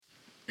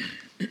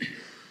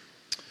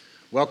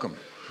Welcome.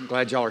 I'm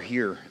glad y'all are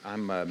here. I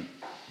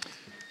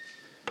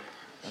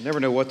never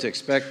know what to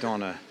expect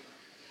on a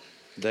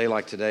day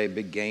like today,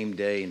 big game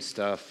day and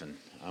stuff, and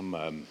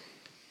I'm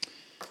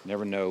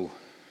never know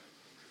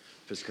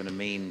if it's going to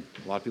mean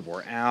a lot of people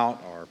are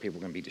out or people are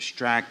going to be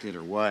distracted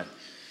or what.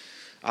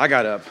 I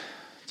got up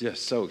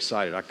just so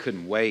excited. I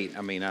couldn't wait.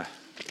 I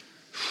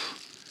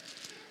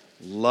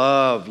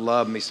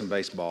love me some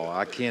baseball.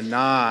 I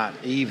cannot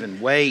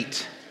even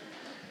wait.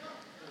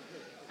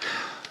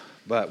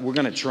 But we're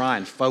going to try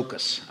and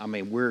focus.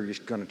 We're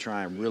just going to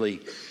try and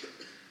really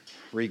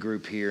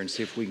regroup here and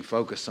see if we can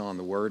focus on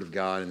the Word of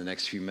God in the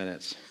next few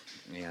minutes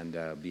and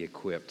be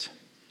equipped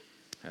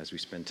as we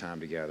spend time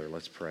together.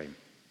 Let's pray.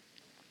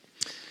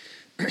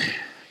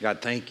 God,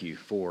 thank you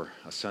for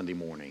a Sunday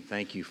morning.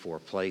 Thank you for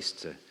a place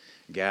to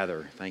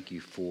gather. Thank you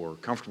for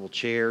comfortable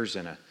chairs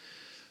and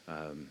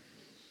a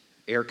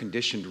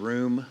air-conditioned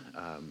room,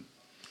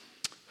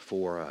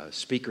 for a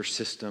speaker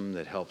system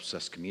that helps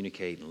us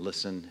communicate and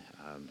listen.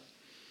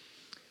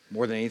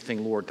 More than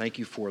anything, Lord, thank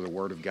you for the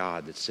Word of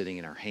God that's sitting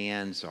in our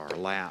hands, our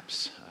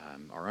laps,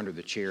 or under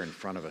the chair in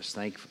front of us.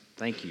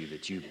 Thank you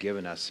that you've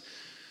given us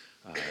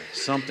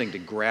something to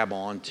grab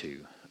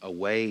onto, a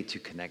way to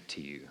connect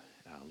to you.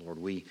 Lord,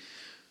 we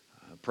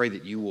pray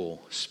that you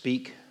will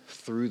speak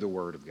through the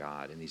Word of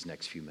God in these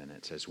next few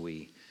minutes as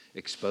we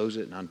expose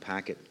it and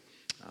unpack it.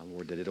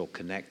 Lord, that it'll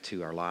connect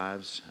to our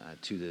lives,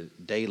 to the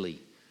daily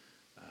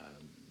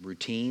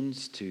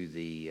routines, to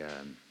the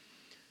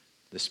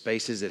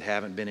spaces that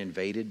haven't been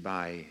invaded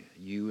by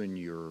you and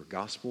your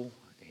gospel,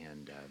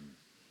 and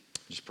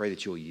just pray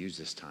that you'll use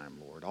this time,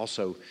 Lord.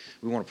 Also,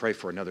 we want to pray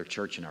for another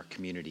church in our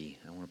community.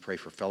 I want to pray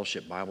for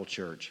Fellowship Bible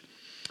Church,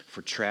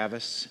 for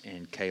Travis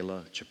and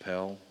Kayla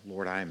Chappelle.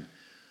 Lord, I'm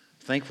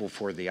thankful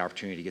for the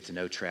opportunity to get to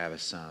know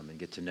Travis some and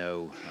get to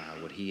know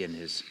what he and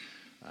his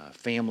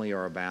family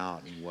are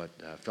about and what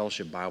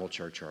Fellowship Bible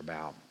Church are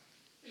about.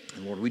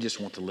 And Lord, we just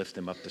want to lift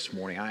them up this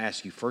morning. I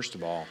ask you, first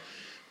of all,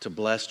 to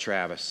bless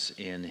Travis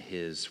in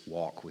his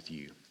walk with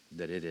you,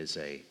 that it is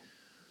a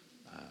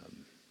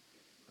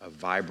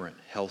vibrant,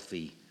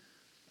 healthy,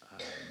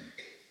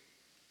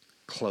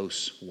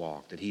 close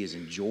walk, that he is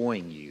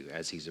enjoying you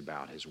as he's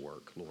about his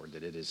work, Lord,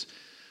 that it is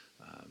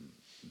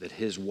that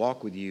his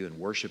walk with you and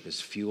worship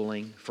is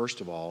fueling,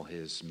 first of all,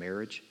 his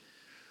marriage.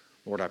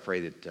 Lord, I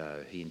pray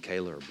that he and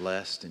Kayla are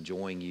blessed,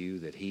 enjoying you,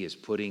 that he is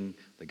putting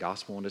the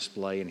gospel on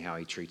display in how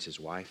he treats his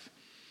wife,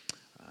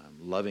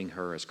 loving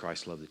her as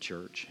Christ loved the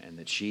church, and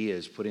that she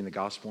is putting the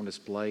gospel on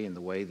display in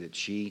the way that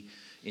she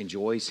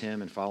enjoys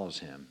him and follows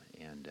him,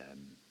 and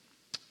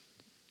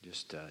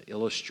just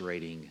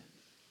illustrating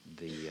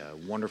the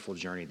wonderful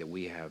journey that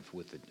we have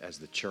as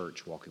the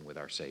church walking with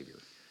our Savior.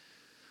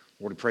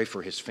 Lord, we pray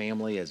for his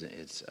family as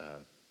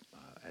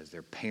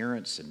their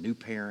parents and new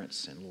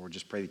parents, and Lord,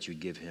 just pray that you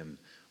would give him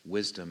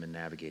wisdom in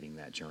navigating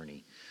that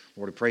journey.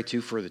 Lord, we pray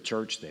too for the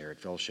church there at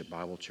Fellowship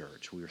Bible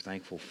Church. We are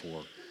thankful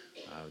for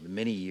the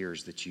many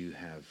years that you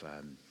have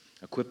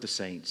equipped the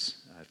saints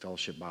at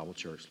Fellowship Bible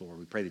Church. Lord,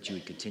 we pray that you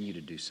would continue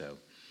to do so.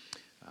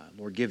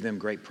 Lord, give them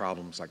great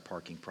problems like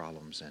parking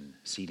problems and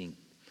seating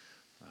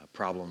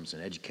problems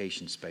and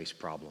education space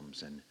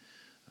problems, and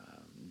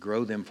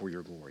grow them for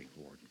your glory,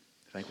 Lord.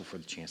 Thankful for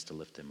the chance to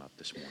lift them up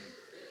this morning.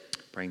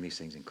 Praying these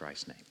things in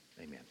Christ's name.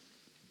 Amen.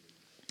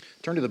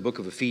 Turn to the book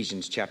of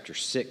Ephesians chapter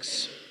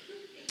 6.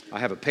 I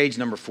have a page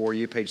number for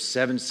you, page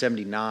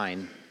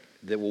 779,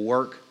 that will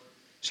work.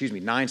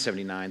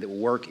 979, that will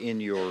work in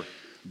your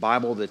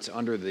Bible that's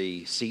under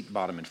the seat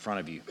bottom in front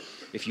of you.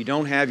 If you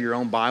don't have your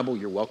own Bible,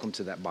 you're welcome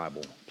to that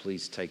Bible.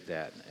 Please take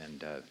that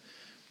and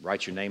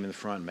write your name in the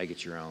front and make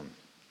it your own.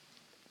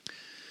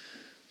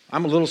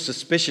 I'm a little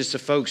suspicious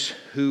of folks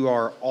who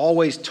are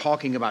always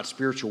talking about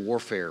spiritual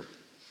warfare.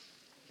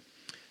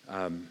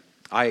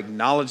 I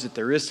acknowledge that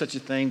there is such a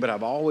thing, but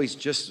I've always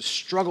just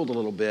struggled a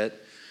little bit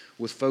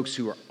with folks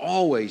who are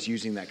always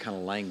using that kind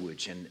of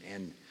language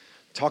and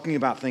talking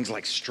about things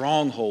like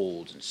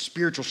strongholds and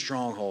spiritual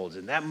strongholds,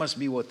 and that must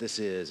be what this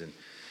is. And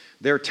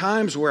there are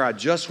times where I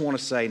just want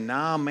to say,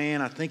 nah,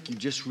 man, I think you're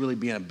just really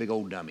being a big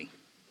old dummy.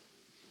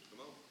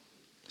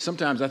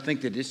 Sometimes I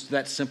think that it's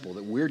that simple,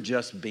 that we're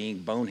just being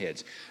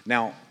boneheads.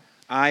 Now,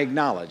 I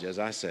acknowledge, as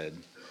I said,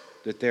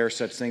 that there are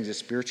such things as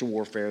spiritual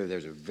warfare, that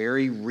there's a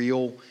very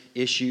real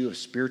issue of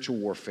spiritual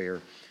warfare,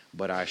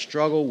 but I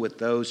struggle with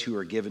those who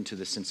are given to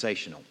the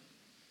sensational.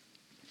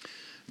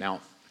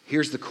 Now,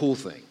 here's the cool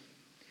thing.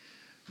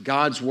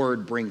 God's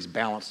word brings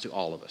balance to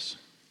all of us.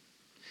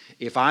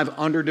 If I've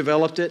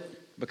underdeveloped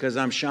it because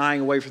I'm shying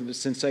away from the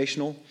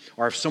sensational,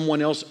 or if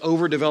someone else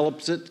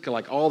overdevelops it,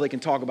 like all they can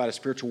talk about is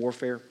spiritual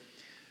warfare,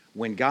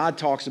 when God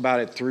talks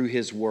about it through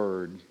his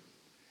word,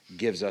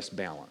 gives us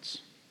balance.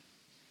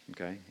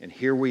 Okay? And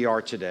here we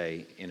are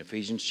today in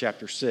Ephesians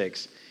chapter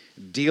 6,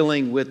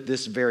 dealing with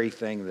this very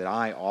thing that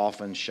I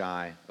often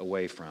shy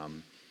away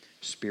from,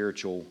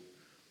 spiritual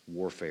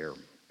warfare.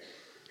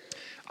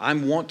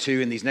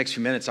 In these next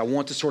few minutes, I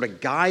want to sort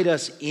of guide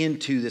us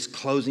into this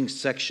closing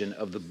section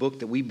of the book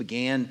that we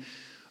began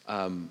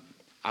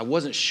I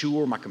wasn't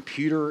sure. My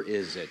computer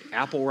is at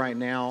Apple right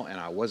now, and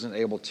I wasn't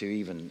able to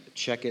even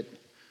check it.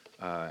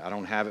 I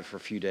don't have it for a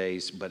few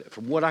days, but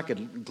from what I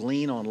could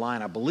glean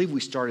online, I believe we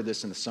started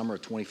this in the summer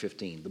of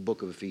 2015, the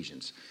book of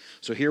Ephesians.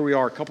 So here we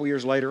are a couple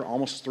years later,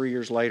 almost 3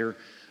 years later,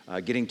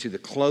 getting to the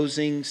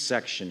closing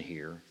section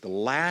here, the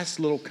last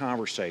little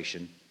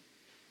conversation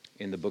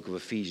in the book of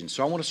Ephesians.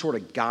 So I want to sort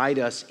of guide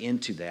us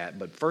into that,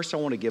 but first I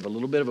want to give a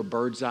little bit of a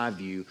bird's eye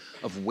view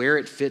of where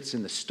it fits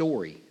in the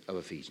story of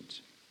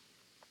Ephesians.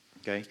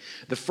 Okay?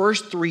 The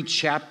first 3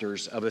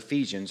 chapters of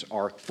Ephesians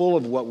are full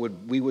of what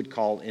we would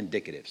call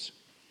indicatives.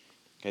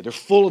 Okay? They're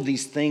full of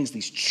these things,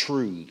 these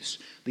truths,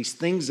 these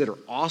things that are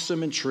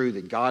awesome and true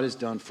that God has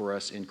done for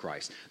us in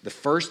Christ. The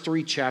first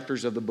 3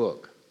 chapters of the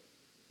book.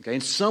 Okay?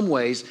 In some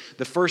ways,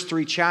 the first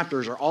 3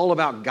 chapters are all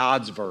about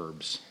God's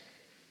verbs.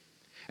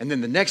 And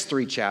then the next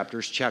 3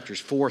 chapters, chapters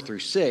 4 through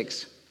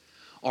 6,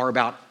 are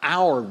about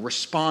our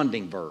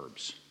responding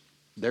verbs.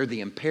 They're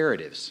the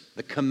imperatives,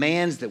 the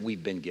commands that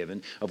we've been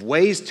given of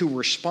ways to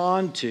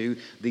respond to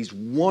these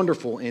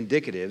wonderful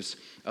indicatives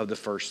of the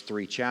first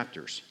 3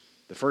 chapters.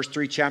 The first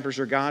 3 chapters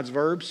are God's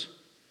verbs.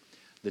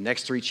 The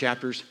next 3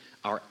 chapters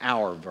are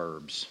our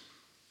verbs.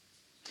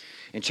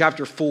 In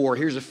chapter 4,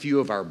 here's a few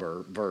of our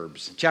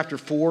verbs. Chapter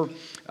 4,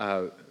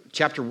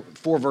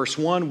 verse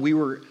 1, we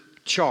were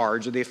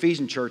charged, or the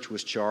Ephesian church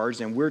was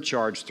charged, and we're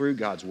charged through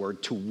God's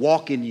word to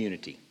walk in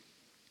unity.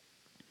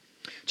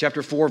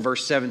 Chapter 4,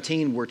 verse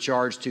 17, we're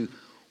charged to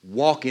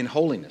walk in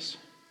holiness.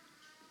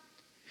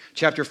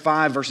 Chapter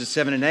 5, verses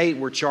 7 and 8,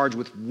 we're charged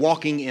with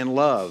walking in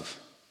love.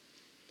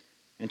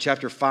 And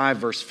chapter 5,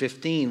 verse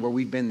 15, where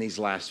we've been these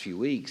last few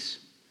weeks,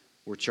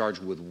 we're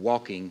charged with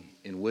walking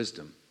in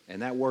wisdom.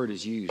 And that word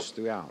is used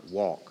throughout.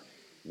 Walk,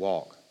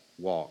 walk,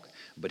 walk.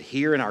 But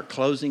here in our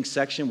closing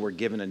section, we're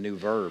given a new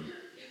verb.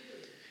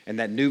 And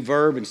that new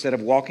verb, instead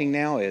of walking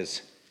now,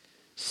 is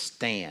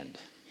stand.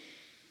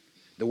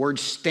 The word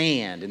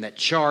stand and that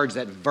charge,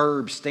 that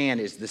verb stand,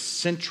 is the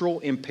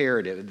central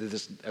imperative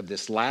of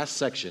this last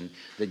section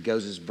that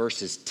goes as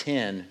verses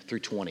 10 through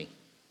 20.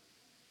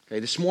 Okay,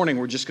 this morning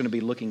we're just going to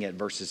be looking at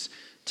verses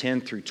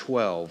 10 through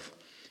 12,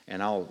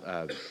 and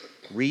I'll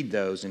read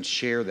those and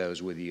share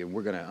those with you. And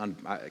we're going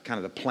to, kind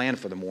of the plan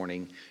for the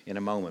morning in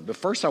a moment. But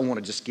first I want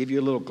to just give you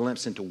a little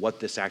glimpse into what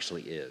this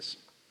actually is.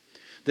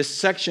 This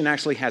section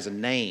actually has a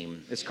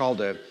name. It's called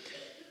a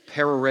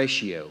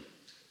peroratio.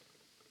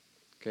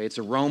 Okay, it's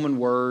a Roman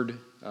word,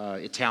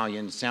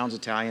 Italian. It sounds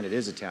Italian. It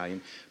is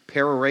Italian.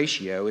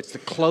 Peroratio. It's the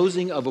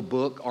closing of a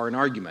book or an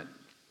argument.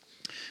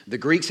 The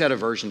Greeks had a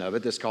version of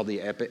it that's called the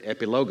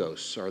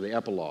epilogos, or the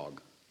epilogue.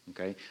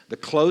 Okay, the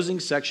closing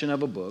section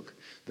of a book,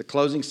 the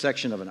closing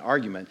section of an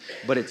argument,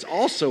 but it's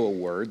also a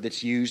word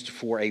that's used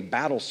for a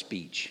battle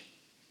speech.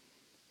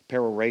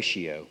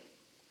 Peroratio.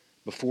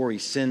 Before he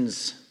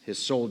sends his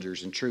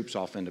soldiers and troops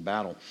off into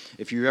battle.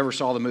 If you ever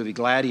saw the movie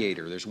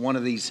Gladiator, there's one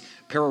of these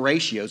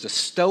peroratios, a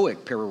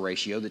stoic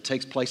peroratio that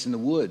takes place in the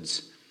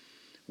woods,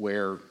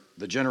 where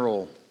the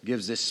general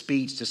gives this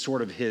speech to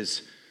sort of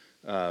his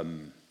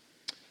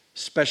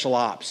special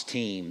ops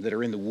team that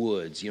are in the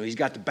woods. You know, he's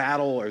got the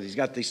battle, or he's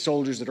got these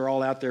soldiers that are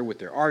all out there with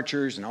their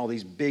archers and all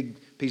these big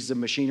pieces of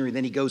machinery.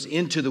 Then he goes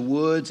into the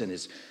woods, and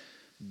his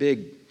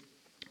big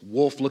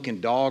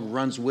wolf-looking dog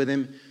runs with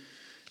him.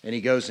 And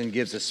he goes and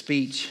gives a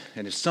speech,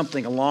 and it's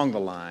something along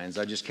the lines.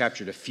 I just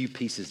captured a few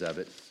pieces of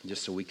it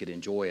just so we could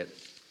enjoy it.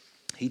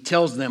 He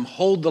tells them,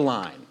 hold the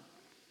line.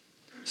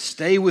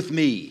 Stay with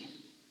me.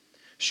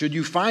 Should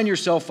you find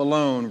yourself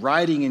alone,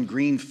 riding in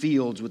green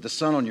fields with the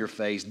sun on your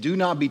face, do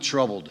not be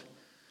troubled,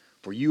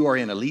 for you are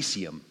in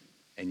Elysium,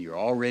 and you're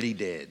already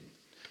dead.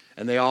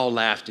 And they all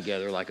laugh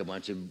together like a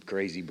bunch of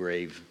crazy,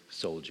 brave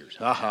soldiers.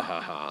 Ha, ha,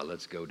 ha, ha,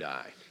 let's go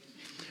die.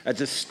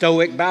 That's a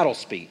stoic battle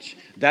speech.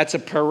 That's a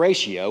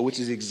peroratio, which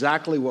is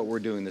exactly what we're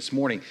doing this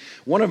morning.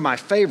 One of my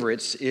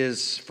favorites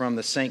is from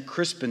the St.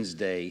 Crispin's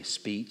Day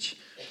speech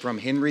from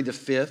Henry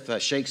V,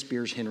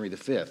 Shakespeare's Henry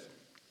V.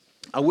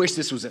 I wish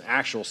this was an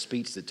actual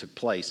speech that took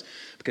place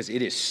because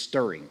it is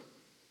stirring.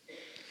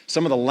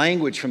 Some of the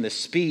language from this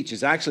speech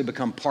has actually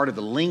become part of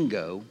the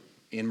lingo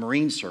in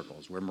Marine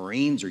circles, where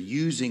Marines are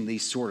using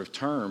these sort of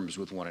terms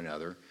with one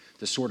another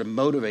to sort of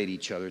motivate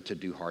each other to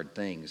do hard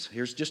things.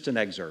 Here's just an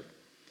excerpt.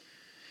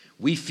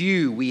 We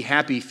few, we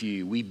happy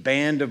few, we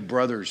band of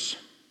brothers.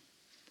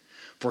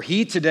 For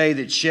he today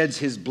that sheds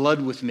his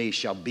blood with me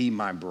shall be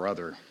my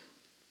brother.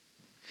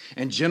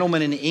 And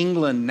gentlemen in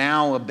England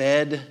now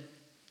abed,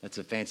 that's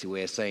a fancy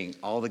way of saying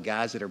all the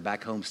guys that are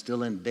back home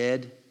still in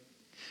bed,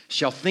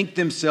 shall think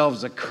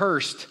themselves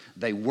accursed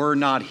they were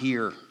not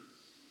here,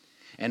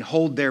 and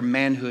hold their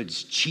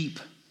manhoods cheap,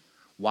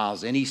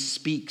 whiles any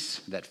speaks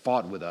that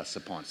fought with us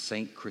upon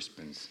St.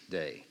 Crispin's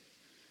Day.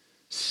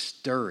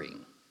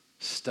 Stirring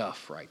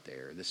stuff right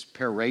there. This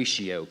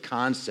peroratio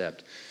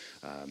concept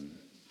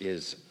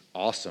is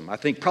awesome. I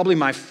think probably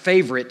my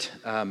favorite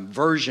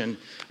version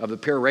of the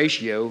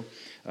peroratio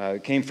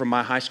came from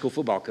my high school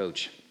football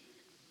coach,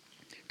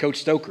 Coach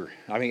Stoker.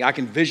 I mean, I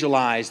can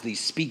visualize these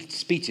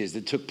speeches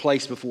that took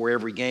place before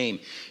every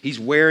game. He's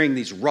wearing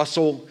these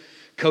Russell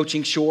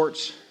coaching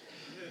shorts.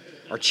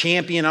 or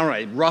Champion, I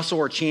don't know, Russell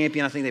or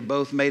Champion, I think they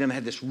both made them,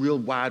 had this real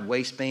wide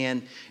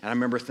waistband. And I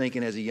remember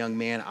thinking as a young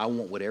man, I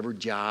want whatever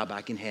job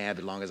I can have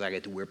as long as I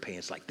get to wear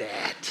pants like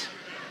that.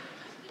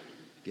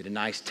 Get a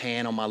nice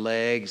tan on my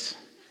legs.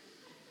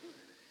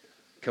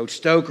 Coach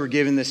Stoker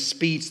giving this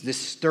speech, this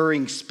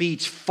stirring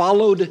speech,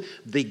 followed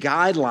the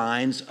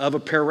guidelines of a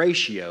pair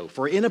ratio.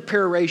 For in a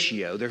pair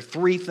ratio, there are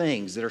three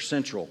things that are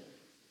central.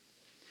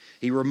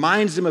 He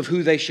reminds them of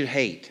who they should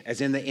hate, as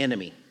in the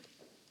enemy.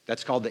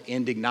 That's called the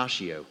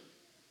indignatio.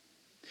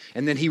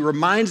 And then he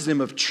reminds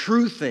them of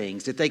true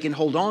things that they can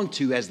hold on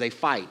to as they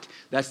fight.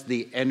 That's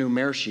the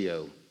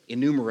enumeratio,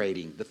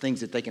 enumerating the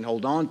things that they can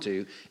hold on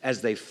to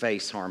as they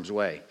face harm's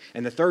way.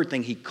 And the third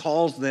thing, he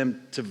calls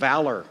them to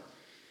valor.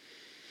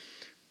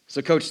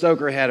 So Coach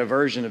Stoker had a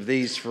version of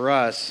these for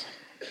us.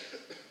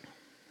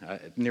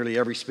 Nearly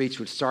every speech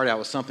would start out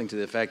with something to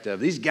the effect of,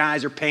 these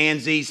guys are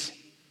pansies.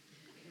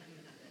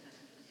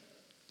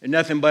 They're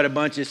nothing but a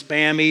bunch of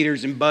spam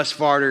eaters and bus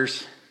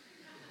farters.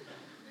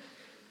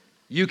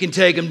 You can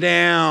take them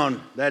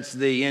down. That's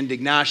the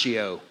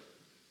indignatio.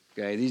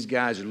 Okay, these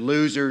guys are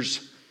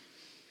losers.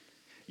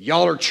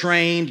 Y'all are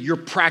trained. You're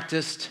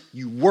practiced.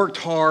 You worked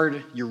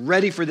hard. You're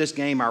ready for this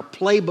game. Our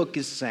playbook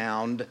is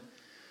sound.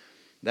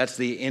 That's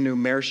the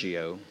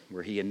enumeratio,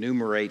 where he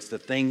enumerates the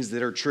things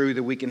that are true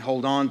that we can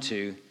hold on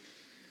to.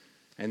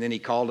 And then he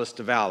called us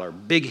to valor.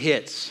 Big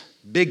hits,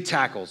 big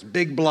tackles,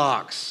 big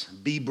blocks.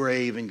 Be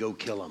brave and go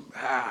kill them.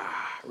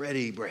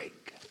 Ready,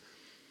 break.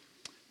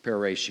 Pair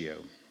ratio.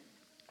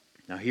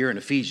 Now here in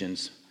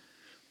Ephesians,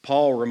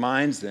 Paul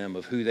reminds them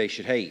of who they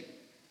should hate.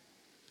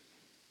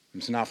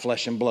 It's not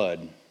flesh and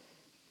blood,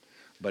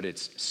 but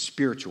it's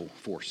spiritual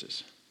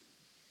forces.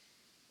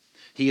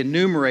 He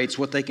enumerates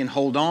what they can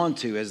hold on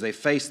to as they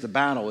face the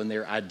battle in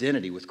their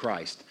identity with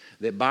Christ.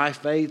 That by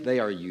faith they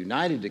are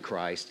united to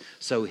Christ,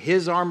 so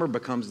his armor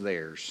becomes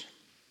theirs.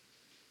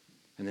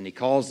 And then he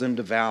calls them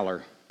to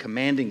valor,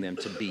 commanding them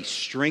to be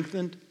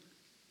strengthened,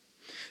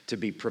 to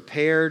be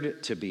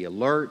prepared, to be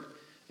alert,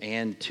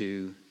 and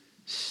to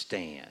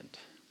stand.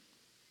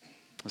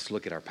 Let's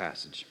look at our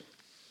passage.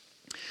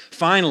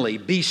 Finally,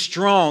 be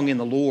strong in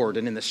the Lord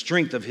and in the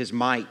strength of his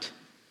might.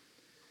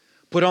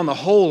 Put on the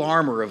whole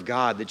armor of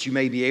God that you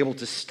may be able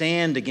to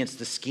stand against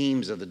the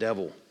schemes of the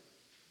devil.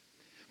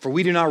 For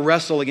we do not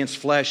wrestle against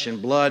flesh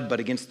and blood, but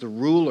against the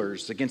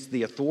rulers, against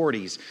the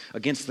authorities,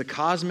 against the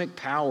cosmic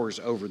powers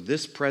over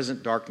this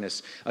present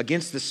darkness,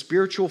 against the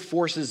spiritual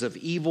forces of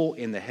evil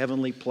in the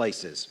heavenly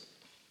places.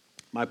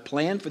 My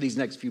plan for these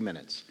next few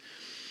minutes,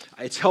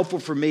 it's helpful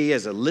for me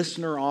as a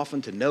listener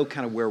often to know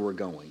kind of where we're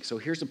going. So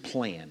here's a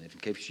plan,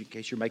 in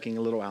case you're making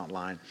a little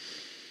outline.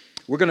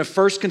 We're going to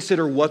first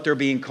consider what they're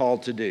being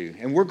called to do.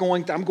 And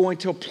I'm going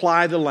to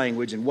apply the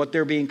language, and what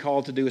they're being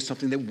called to do is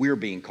something that we're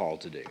being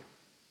called to do.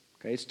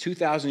 Okay, it's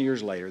 2,000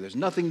 years later. There's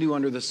nothing new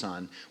under the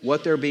sun.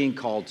 What they're being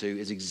called to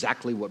is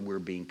exactly what we're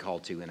being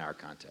called to in our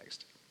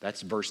context.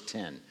 That's verse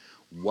 10,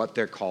 what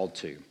they're called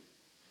to.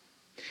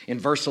 In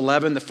verse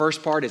 11, the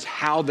first part is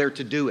how they're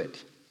to do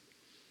it.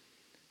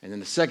 And then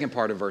the second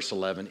part of verse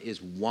 11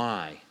 is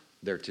why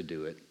they're to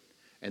do it.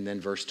 And then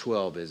verse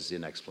 12 is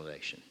an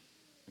explanation.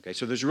 Okay,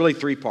 so there's really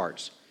three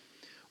parts.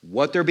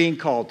 What they're being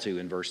called to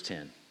in verse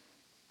 10.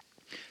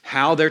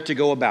 How they're to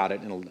go about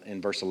it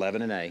in verse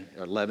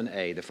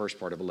 11a, the first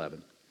part of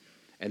 11.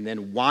 And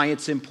then why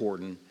it's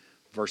important,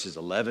 verses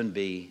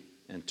 11b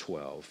and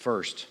 12.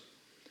 First,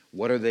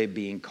 what are they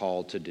being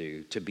called to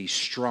do? To be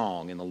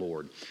strong in the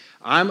Lord.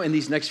 I'm, in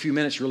these next few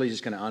minutes, really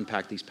just going to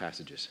unpack these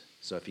passages.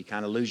 So if you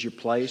kind of lose your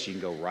place, you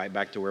can go right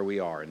back to where we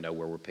are and know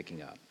where we're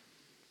picking up.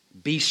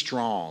 Be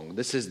strong.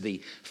 This is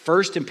the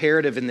first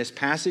imperative in this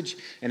passage.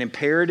 An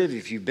imperative,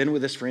 if you've been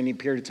with us for any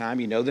period of time,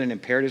 you know that an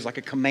imperative is like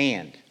a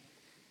command.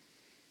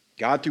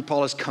 God, through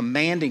Paul, is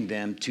commanding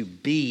them to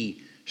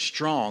be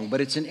strong, but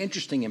it's an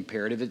interesting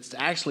imperative. It's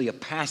actually a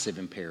passive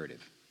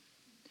imperative.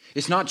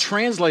 It's not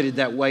translated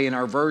that way in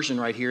our version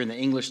right here in the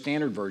English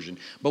Standard Version,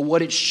 but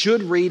what it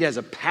should read as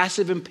a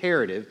passive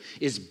imperative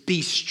is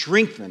be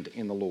strengthened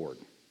in the Lord.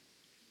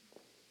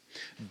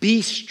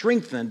 Be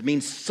strengthened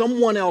means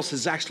someone else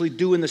is actually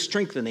doing the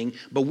strengthening,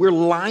 but we're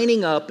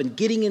lining up and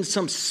getting in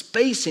some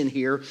space in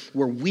here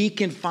where we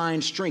can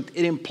find strength.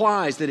 It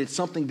implies that it's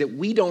something that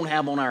we don't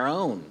have on our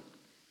own,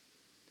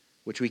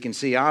 which we can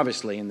see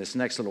obviously in this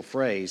next little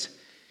phrase,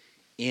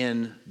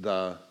 in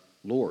the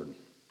Lord.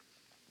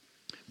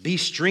 Be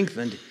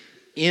strengthened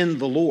in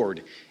the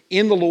Lord.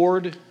 In the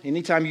Lord,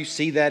 anytime you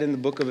see that in the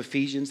book of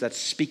Ephesians, that's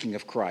speaking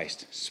of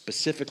Christ,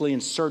 specifically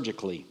and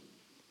surgically.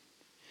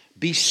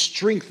 Be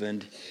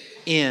strengthened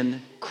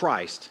in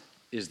Christ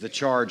is the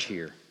charge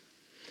here.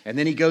 And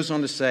then he goes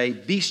on to say,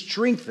 be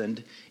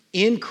strengthened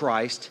in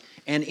Christ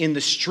and in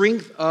the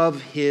strength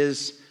of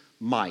his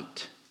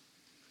might.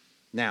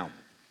 Now,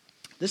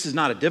 this is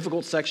not a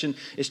difficult section.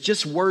 It's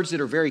just words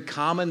that are very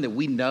common that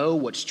we know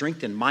what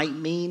strength and might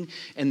mean,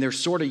 and they're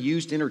sort of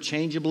used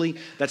interchangeably.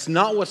 That's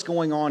not what's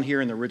going on here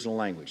in the original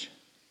language.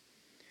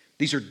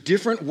 These are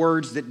different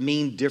words that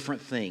mean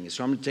different things.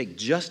 So I'm going to take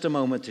just a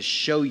moment to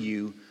show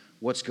you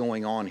what's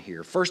going on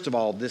here. First of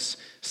all, this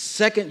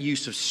second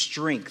use of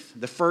strength.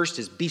 The first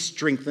is be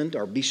strengthened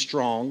or be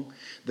strong.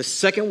 The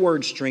second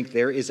word, strength,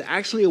 there is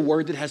actually a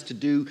word that has to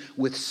do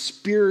with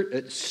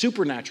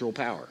supernatural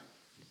power.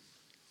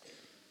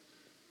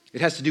 It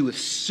has to do with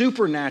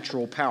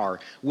supernatural power,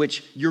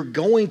 which you're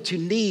going to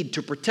need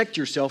to protect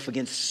yourself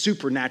against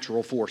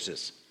supernatural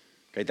forces.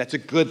 Okay, that's a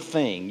good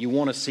thing. You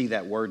want to see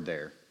that word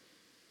there.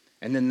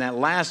 And then that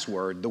last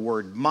word, the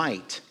word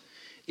might,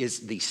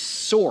 is the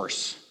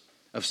source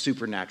of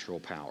supernatural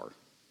power.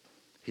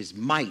 His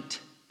might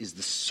is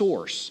the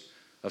source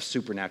of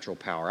supernatural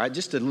power.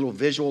 Just a little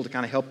visual to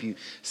kind of help you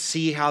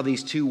see how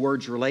these two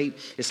words relate.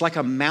 It's like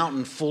a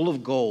mountain full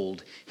of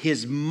gold.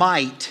 His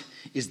might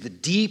is the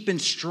deep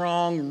and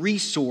strong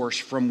resource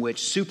from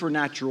which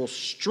supernatural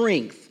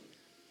strength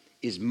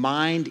is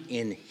mined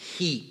in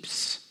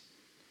heaps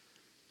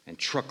and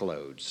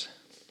truckloads.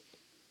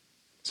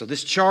 So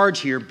this charge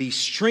here, be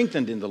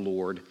strengthened in the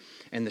Lord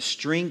and the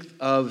strength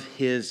of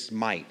his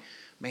might.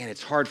 Man,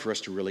 it's hard for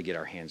us to really get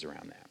our hands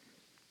around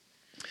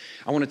that.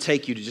 I want to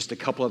take you to just a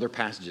couple other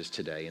passages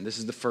today, and this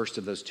is the first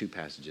of those two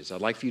passages.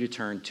 I'd like for you to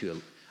turn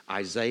to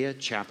Isaiah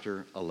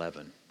chapter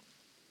 11.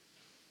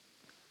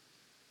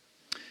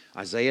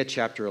 Isaiah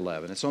chapter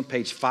 11. It's on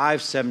page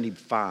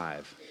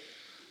 575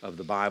 of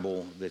the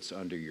Bible that's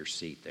under your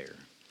seat there,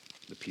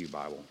 the Pew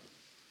Bible.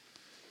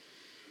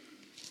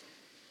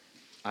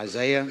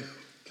 Isaiah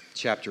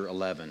chapter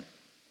 11.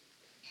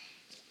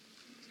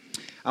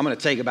 I'm going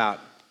to take about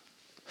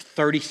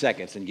 30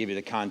 seconds and give you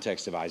the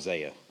context of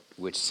Isaiah,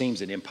 which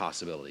seems an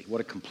impossibility.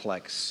 What a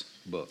complex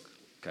book,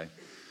 okay?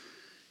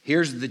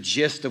 Here's the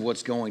gist of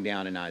what's going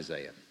down in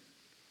Isaiah.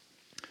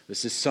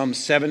 This is some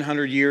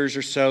 700 years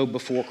or so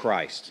before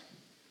Christ,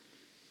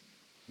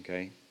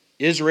 okay?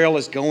 Israel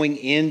is going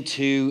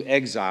into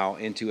exile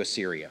into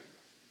Assyria.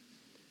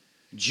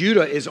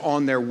 Judah is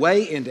on their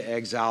way into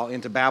exile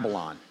into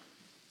Babylon.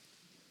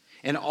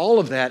 And all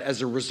of that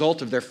as a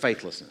result of their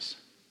faithlessness.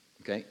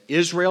 Okay?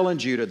 Israel and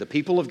Judah, the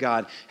people of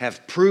God,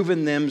 have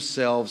proven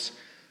themselves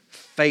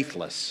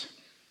faithless.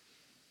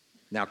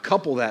 Now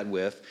couple that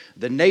with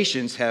the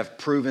nations have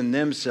proven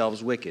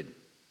themselves wicked.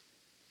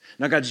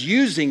 Now God's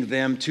using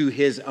them to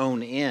his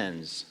own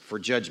ends for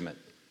judgment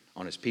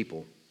on his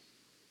people.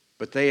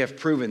 But they have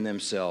proven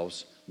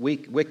themselves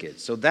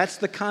wicked. So that's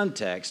the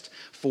context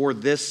for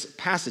this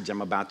passage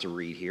I'm about to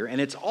read here.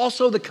 And it's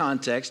also the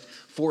context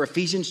for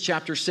Ephesians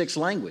chapter 6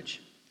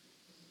 language.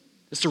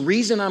 It's the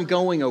reason I'm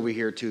going over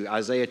here to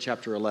Isaiah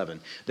chapter 11.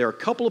 There are a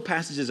couple of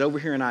passages over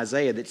here in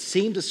Isaiah that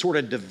seem to sort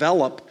of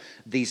develop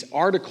these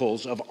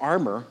articles of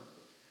armor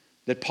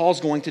that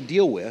Paul's going to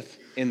deal with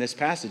in this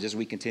passage as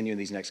we continue in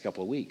these next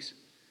couple of weeks.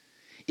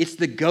 It's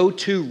the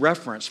go-to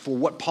reference for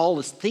what Paul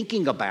is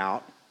thinking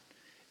about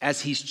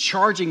as he's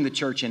charging the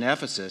church in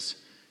Ephesus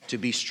to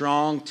be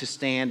strong, to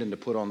stand, and to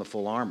put on the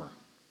full armor.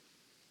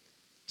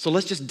 So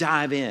let's just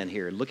dive in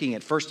here, looking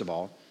at, first of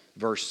all,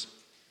 verses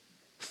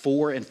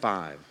 4 and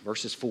 5.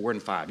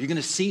 You're going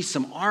to see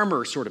some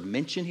armor sort of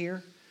mentioned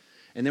here,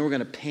 and then we're going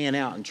to pan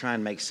out and try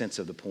and make sense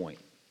of the point.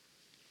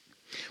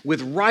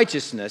 With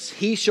righteousness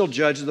he shall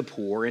judge the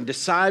poor and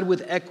decide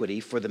with equity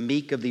for the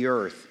meek of the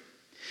earth.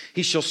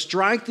 He shall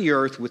strike the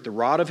earth with the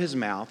rod of his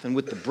mouth, and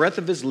with the breath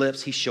of his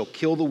lips he shall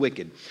kill the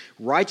wicked.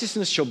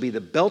 Righteousness shall be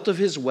the belt of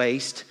his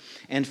waist,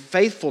 and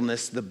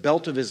faithfulness the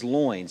belt of his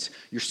loins.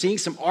 You're seeing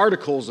some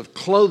articles of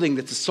clothing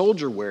that the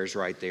soldier wears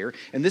right there,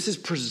 and this is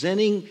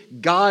presenting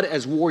God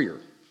as warrior.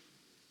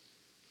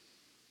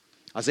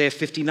 Isaiah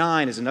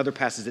 59 is another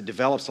passage that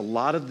develops a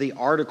lot of the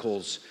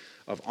articles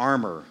of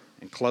armor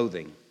and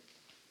clothing.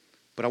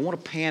 But I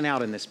want to pan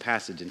out in this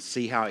passage and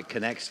see how it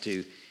connects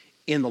to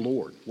in the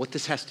Lord, what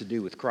this has to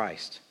do with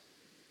Christ.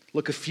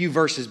 Look a few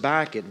verses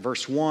back at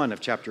verse 1 of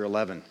chapter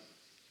 11.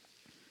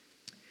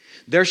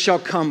 There shall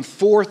come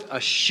forth a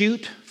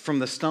shoot from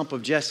the stump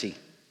of Jesse,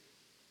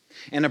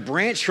 and a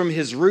branch from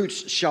his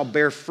roots shall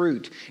bear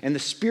fruit, and the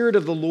Spirit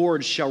of the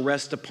Lord shall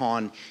rest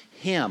upon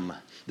him.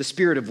 The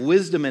Spirit of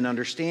wisdom and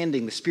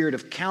understanding, the Spirit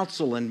of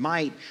counsel and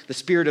might, the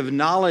Spirit of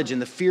knowledge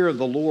and the fear of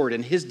the Lord.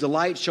 And his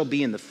delight shall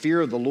be in the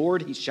fear of the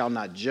Lord. He shall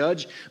not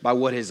judge by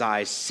what his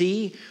eyes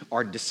see,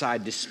 or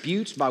decide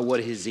disputes by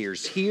what his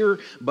ears hear.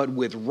 But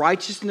with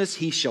righteousness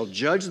he shall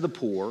judge the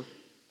poor,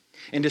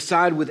 and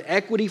decide with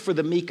equity for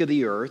the meek of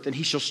the earth. And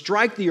he shall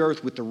strike the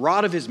earth with the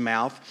rod of his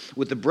mouth,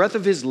 with the breath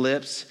of his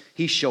lips.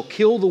 He shall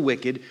kill the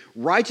wicked.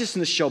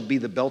 Righteousness shall be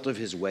the belt of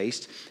his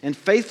waist, and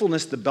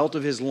faithfulness the belt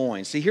of his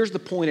loins. See, here's the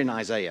point in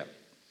Isaiah.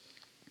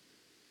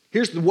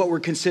 Here's what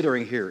we're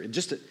considering here,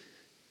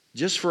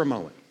 just for a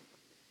moment.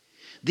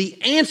 The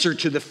answer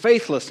to the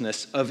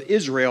faithlessness of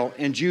Israel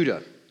and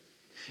Judah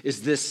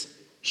is this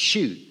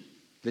shoot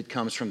that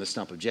comes from the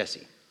stump of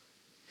Jesse.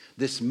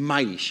 This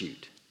mighty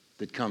shoot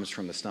that comes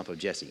from the stump of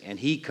Jesse. And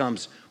he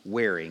comes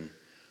wearing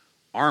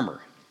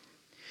armor.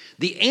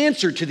 The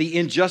answer to the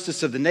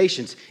injustice of the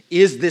nations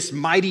is this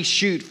mighty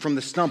shoot from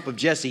the stump of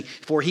Jesse,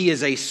 for he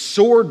is a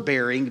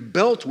sword-bearing,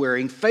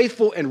 belt-wearing,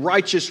 faithful and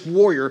righteous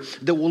warrior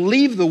that will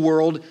leave the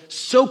world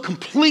so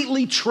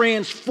completely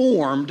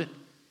transformed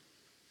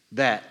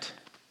that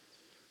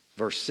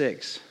Verse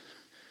 6,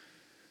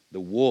 the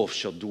wolf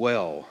shall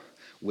dwell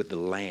with the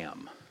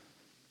lamb.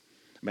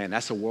 Man,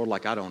 that's a world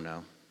like I don't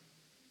know.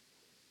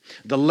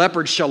 The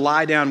leopard shall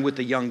lie down with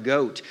the young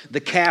goat, the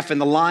calf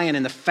and the lion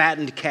and the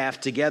fattened calf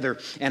together,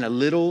 and a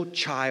little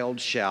child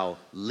shall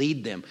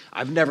lead them.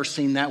 I've never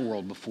seen that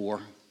world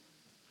before.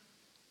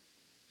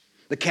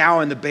 The cow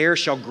and the bear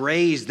shall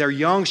graze, their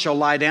young shall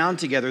lie down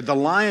together. The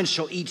lion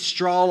shall eat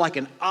straw like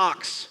an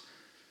ox.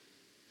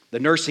 The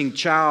nursing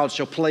child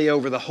shall play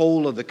over the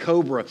hole of the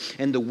cobra,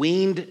 and the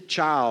weaned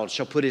child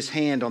shall put his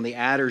hand on the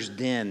adder's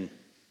den.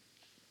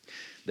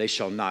 They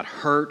shall not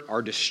hurt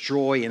or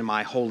destroy in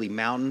my holy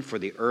mountain, for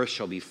the earth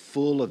shall be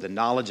full of the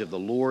knowledge of the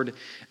Lord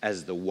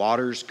as the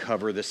waters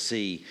cover the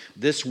sea.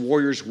 This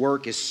warrior's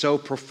work is so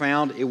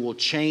profound, it will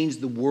change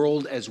the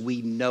world as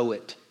we know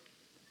it.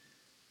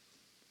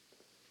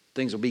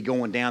 Things will be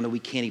going down that we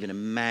can't even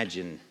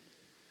imagine.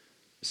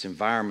 This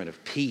environment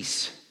of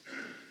peace,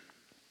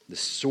 the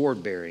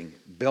sword-bearing,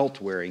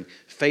 belt-wearing,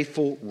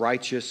 faithful,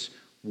 righteous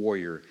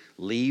warrior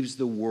leaves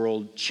the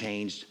world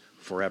changed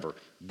forever.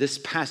 This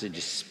passage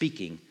is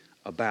speaking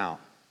about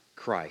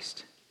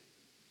Christ.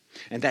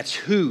 And that's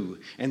who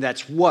and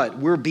that's what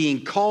we're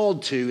being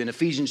called to in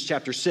Ephesians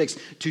chapter 6,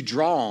 to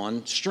draw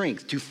on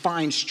strength, to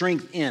find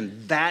strength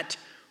in that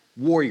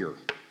warrior.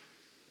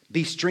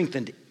 Be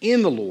strengthened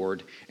in the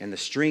Lord and the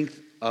strength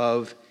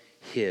of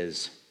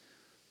his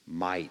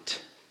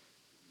might.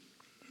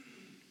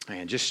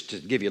 And just to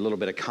give you a little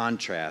bit of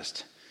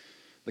contrast,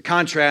 the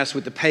contrast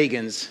with the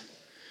pagans,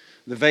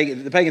 the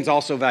pagans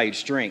also valued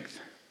strength.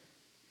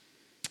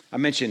 I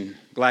mentioned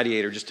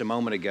Gladiator just a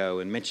moment ago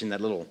and mentioned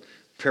that little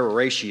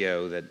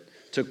peroratio that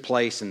took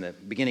place in the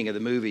beginning of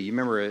the movie. You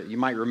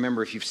might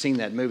remember if you've seen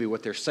that movie,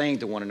 what they're saying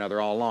to one another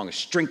all along is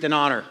strength and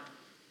honor.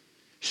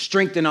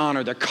 Strength and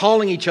honor. They're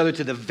calling each other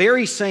to the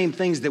very same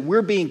things that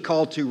we're being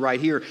called to right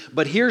here.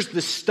 But here's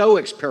the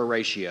Stoics'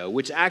 peroratio,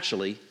 which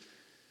actually,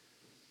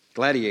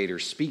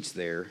 Gladiator's speech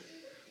there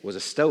was a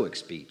Stoic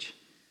speech.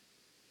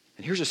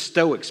 And here's a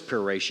Stoics'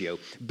 peroratio.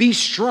 Be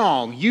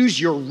strong. Use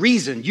your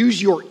reason.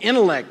 Use your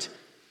intellect.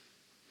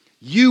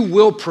 You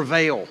will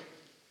prevail.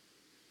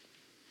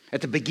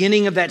 At the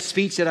beginning of that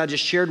speech that I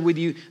just shared with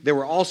you, there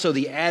were also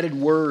the added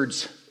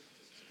words.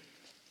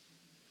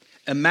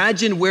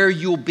 Imagine where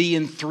you'll be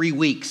in 3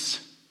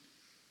 weeks.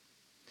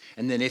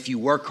 And then if you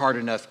work hard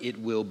enough, it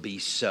will be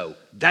so.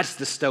 That's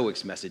the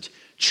Stoics' message.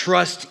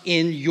 Trust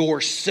in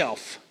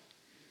yourself.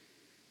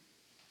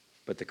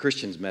 But the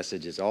Christian's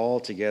message is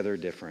altogether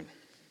different.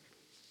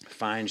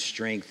 Find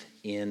strength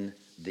in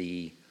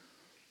the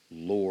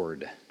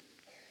Lord.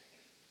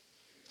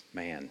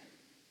 Man,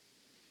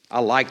 I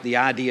like the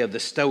idea of the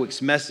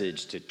Stoics'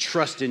 message to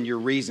trust in your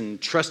reason,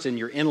 trust in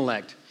your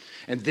intellect,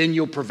 and then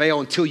you'll prevail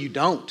until you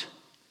don't.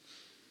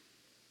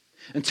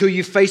 Until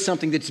you face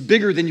something that's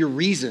bigger than your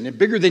reason and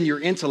bigger than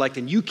your intellect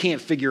and you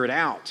can't figure it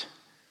out.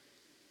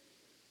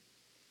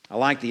 I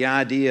like the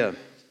idea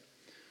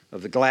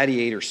of the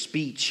Gladiator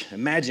speech.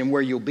 Imagine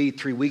where you'll be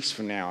 3 weeks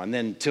from now, and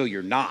then until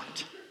you're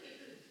not.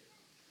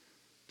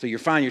 So you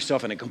find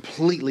yourself in a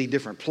completely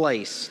different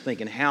place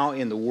thinking, how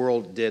in the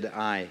world did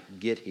I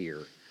get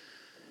here?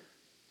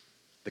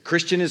 The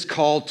Christian is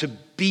called to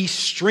be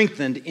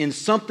strengthened in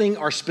something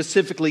or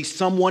specifically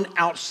someone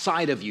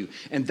outside of you.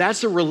 And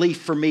that's a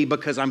relief for me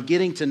because I'm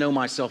getting to know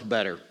myself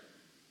better.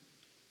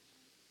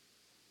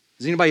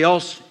 Is anybody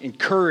else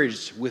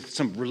encouraged with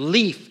some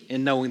relief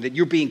in knowing that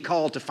you're being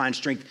called to find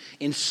strength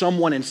in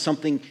someone and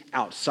something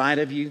outside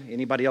of you?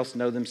 Anybody else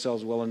know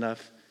themselves well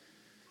enough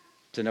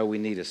to know we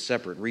need a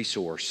separate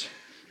resource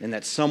and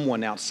that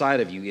someone outside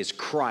of you is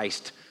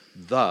Christ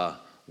the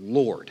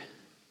Lord?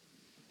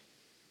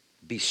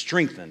 Be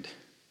strengthened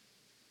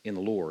in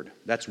the Lord.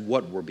 That's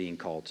what we're being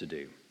called to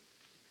do.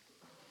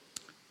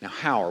 Now,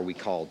 how are we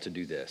called to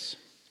do this?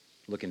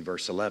 Look in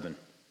verse 11.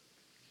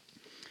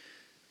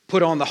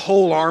 Put on the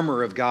whole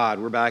armor of God.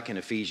 We're back in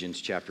Ephesians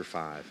chapter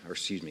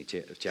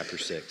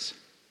 6.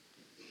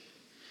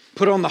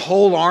 Put on the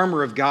whole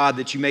armor of God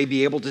that you may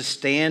be able to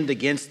stand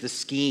against the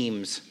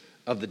schemes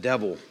of the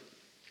devil.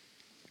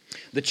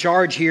 The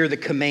charge here, the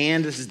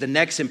command, this is the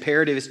next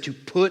imperative, is to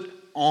put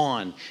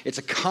on. It's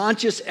a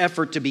conscious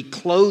effort to be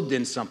clothed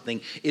in something.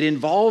 It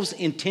involves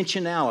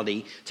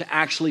intentionality to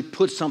actually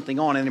put something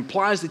on. It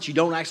implies that you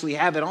don't actually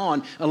have it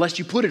on unless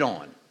you put it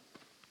on.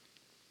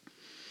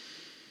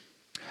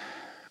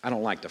 I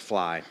don't like to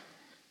fly.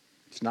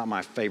 It's not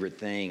my favorite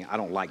thing. I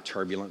don't like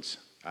turbulence.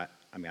 I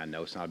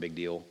know it's not a big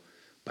deal,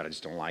 but I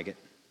just don't like it.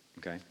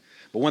 Okay?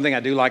 But one thing I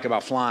do like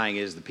about flying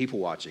is the people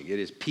watching. It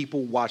is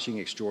people watching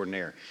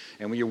extraordinaire.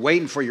 And when you're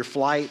waiting for your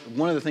flight,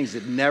 one of the things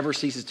that never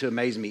ceases to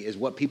amaze me is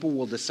what people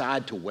will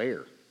decide to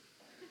wear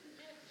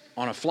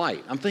on a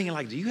flight. I'm thinking,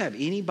 like, do you have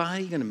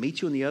anybody going to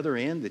meet you on the other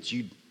end that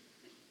you,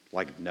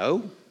 like,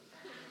 know?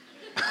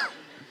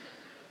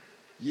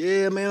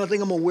 Yeah, man, I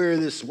think I'm going to wear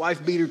this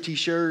wife beater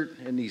t-shirt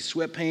and these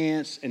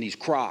sweatpants and these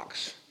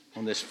Crocs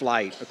on this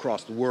flight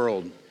across the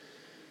world.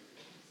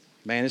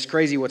 Man, it's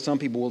crazy what some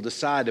people will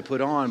decide to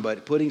put on,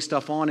 but putting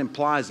stuff on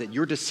implies that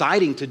you're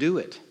deciding to do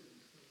it.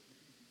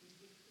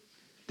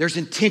 There's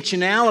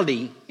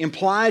intentionality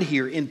implied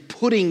here in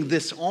putting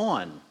this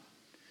on.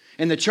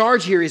 And the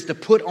charge here is to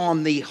put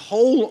on the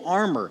whole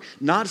armor,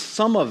 not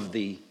some of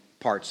the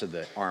parts of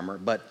the armor,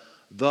 but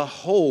the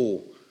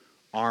whole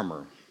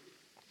armor.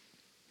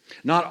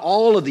 Not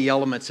all of the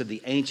elements of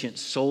the ancient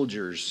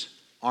soldier's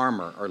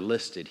armor are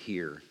listed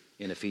here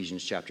in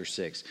Ephesians chapter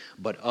 6.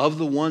 But of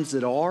the ones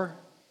that are,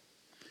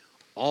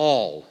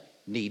 all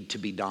need to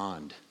be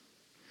donned.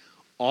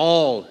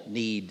 All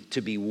need to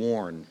be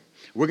worn.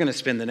 We're going to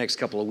spend the next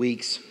couple of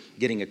weeks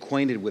getting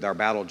acquainted with our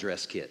battle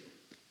dress kit.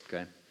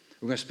 Okay?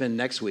 We're going to spend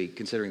next week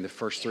considering the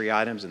first 3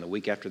 items, and the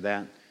week after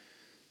that,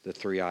 the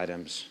 3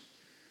 items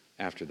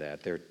after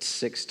that. There are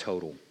 6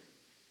 total.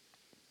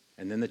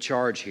 And then the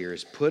charge here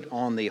is put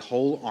on the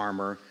whole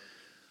armor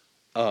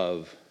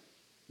of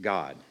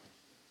God.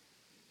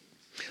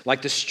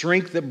 Like the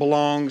strength that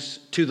belongs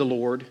to the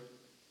Lord,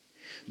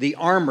 the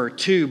armor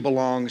too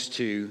belongs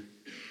to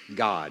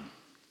God.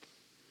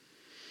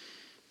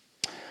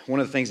 One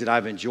of the things that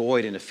I've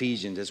enjoyed in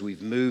Ephesians as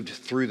we've moved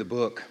through the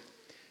book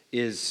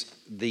is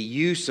the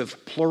use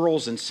of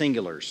plurals and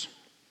singulars.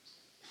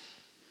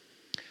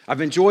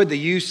 I've enjoyed the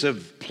use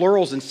of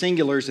plurals and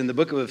singulars in the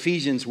book of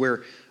Ephesians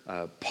where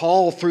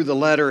Paul, through the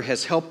letter,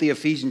 has helped the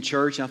Ephesian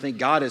church, and I think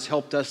God has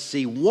helped us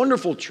see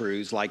wonderful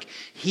truths like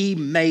He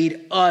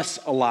made us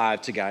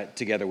alive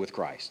together with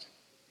Christ.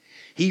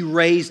 He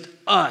raised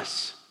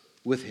us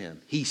with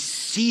Him. He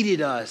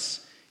seated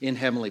us in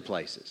heavenly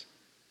places.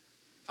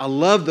 I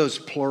love those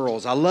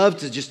plurals. I love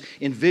to just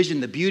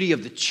envision the beauty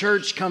of the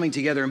church coming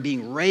together and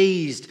being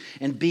raised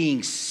and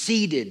being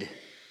seated.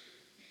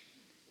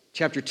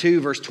 Chapter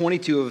 2, verse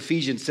 22 of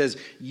Ephesians says,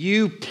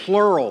 you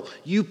plural,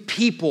 you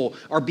people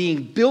are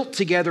being built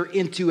together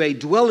into a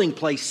dwelling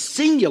place,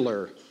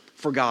 singular,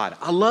 for God.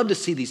 I love to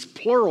see these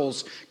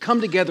plurals come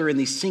together in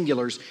these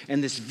singulars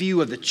and this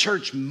view of the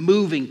church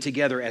moving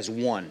together as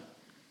one.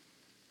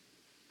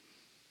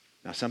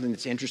 Now, something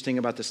that's interesting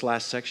about this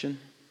last section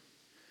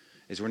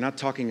is we're not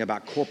talking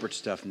about corporate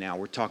stuff now.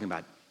 We're talking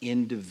about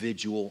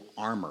individual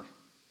armor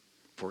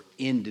for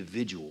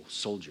individual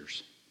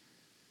soldiers.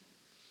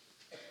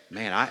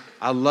 Man,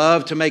 I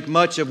love to make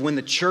much of when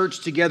the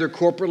church together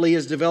corporately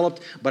is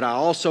developed, but I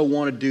also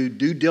want to do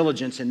due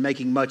diligence in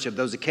making much of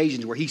those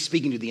occasions where He's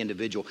speaking to the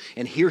individual.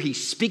 And here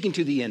He's speaking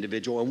to the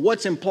individual. And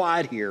what's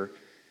implied here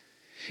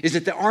is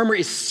that the armor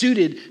is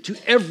suited to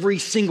every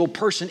single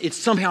person. It's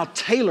somehow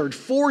tailored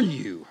for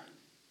you.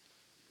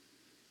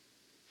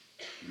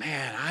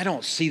 Man, I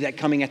don't see that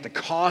coming at the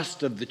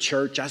cost of the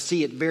church. I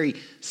see it very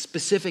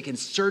specific and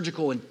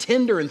surgical and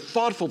tender and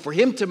thoughtful for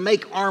Him to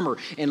make armor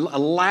and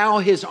allow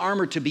His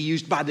armor to be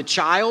used by the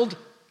child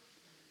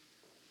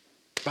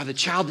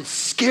that's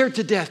scared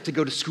to death to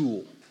go to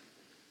school.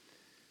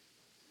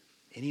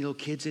 Any little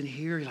kids in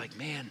here, you're like,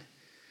 man,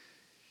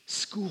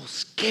 school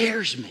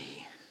scares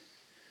me.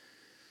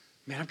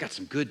 Man, I've got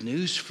some good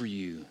news for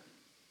you,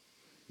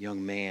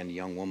 young man,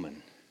 young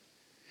woman.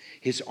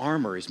 His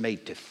armor is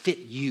made to fit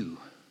you.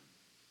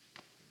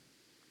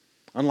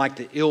 Unlike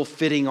the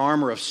ill-fitting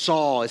armor of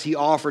Saul as he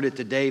offered it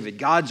to David,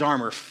 God's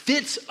armor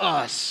fits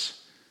us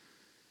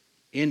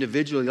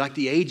individually like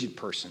the aged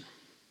person.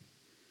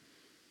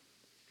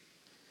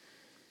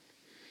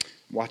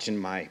 Watching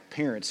my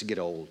parents get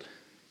old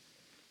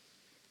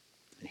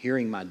and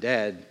hearing my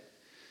dad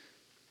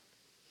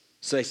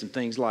say some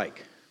things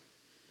like,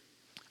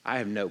 I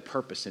have no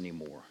purpose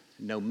anymore,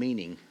 no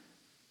meaning.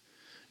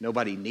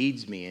 Nobody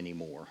needs me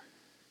anymore.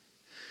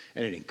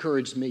 And it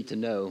encouraged me to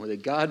know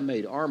that God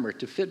made armor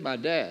to fit my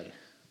dad.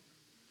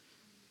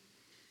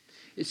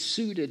 It's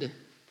suited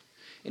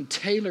and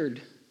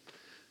tailored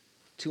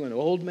to an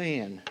old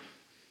man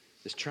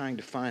that's trying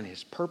to find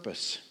his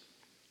purpose.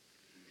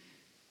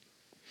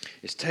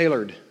 It's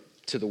tailored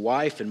to the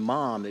wife and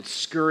mom that's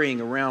scurrying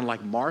around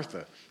like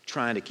Martha,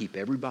 trying to keep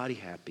everybody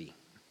happy.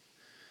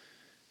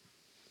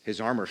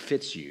 His armor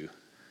fits you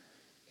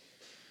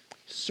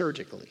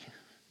surgically.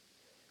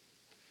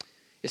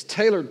 It's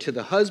tailored to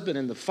the husband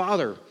and the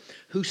father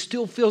who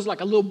still feels like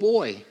a little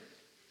boy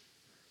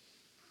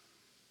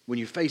when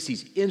you face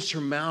these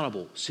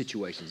insurmountable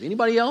situations.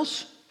 Anybody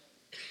else?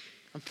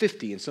 I'm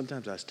 50 and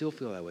sometimes I still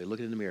feel that way,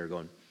 looking in the mirror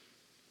going,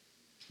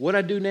 what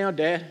I do now,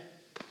 Dad?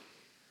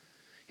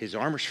 His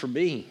armor's for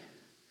me.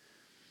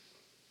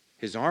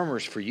 His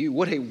armor's for you.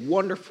 What a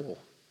wonderful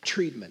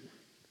treatment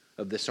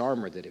of this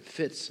armor that it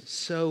fits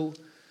so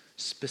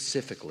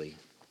specifically,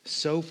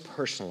 so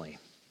personally.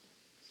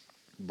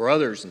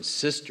 Brothers and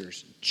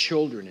sisters, and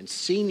children and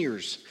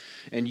seniors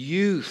and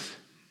youth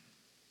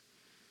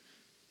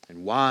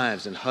and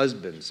wives and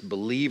husbands,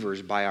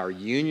 believers, by our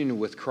union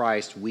with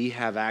Christ, we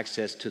have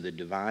access to the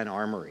divine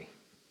armory.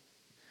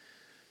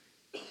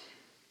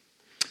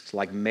 It's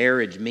like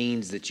marriage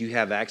means that you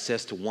have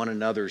access to one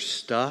another's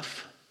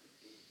stuff.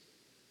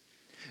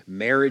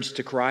 Marriage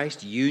to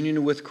Christ,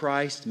 union with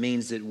Christ,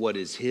 means that what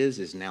is His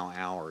is now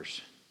ours.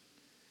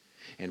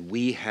 And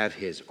we have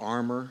His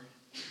armor.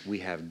 We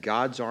have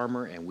God's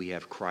armor and we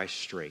have Christ's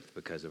strength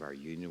because of our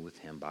union with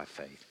Him by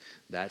faith.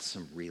 That's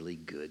some really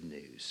good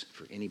news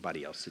for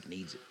anybody else that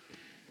needs it.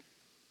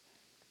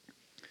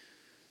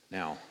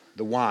 Now,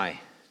 the why.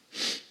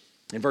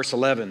 In verse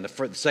 11,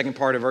 the second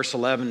part of verse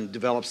 11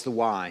 develops the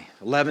why.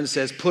 11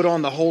 says, put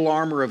on the whole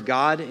armor of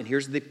God, and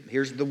here's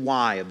the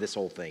why of this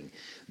whole thing,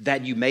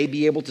 that you may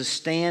be able to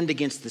stand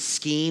against the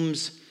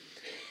schemes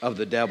of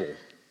the devil.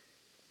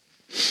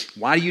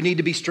 Why do you need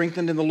to be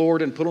strengthened in the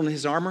Lord and put on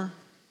his armor?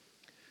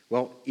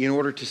 Well, in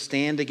order to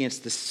stand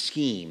against the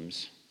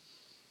schemes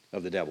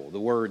of the devil.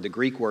 The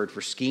Greek word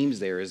for schemes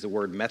there is the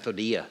word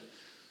methodia.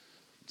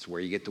 It's where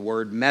you get the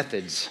word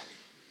methods.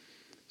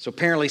 So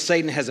apparently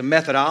Satan has a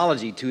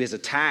methodology to his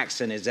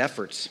attacks and his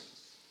efforts.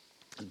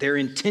 They're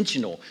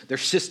intentional, they're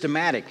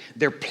systematic,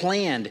 they're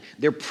planned,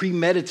 they're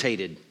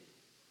premeditated.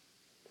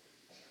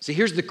 See,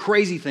 here's the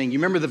crazy thing. You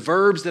remember the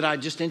verbs that I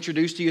just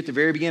introduced to you at the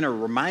very beginning, or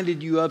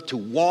reminded you of, to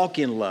walk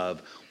in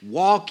love,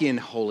 walk in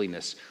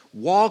holiness,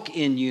 walk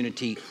in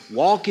unity,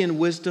 walk in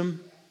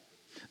wisdom.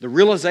 The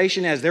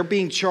realization as they're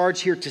being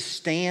charged here to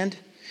stand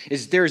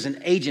is there's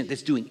an agent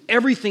that's doing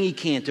everything he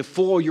can to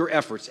foil your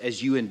efforts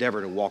as you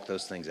endeavor to walk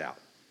those things out.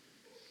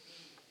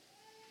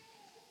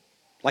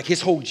 Like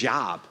his whole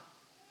job.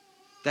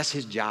 That's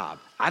his job.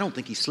 I don't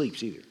think he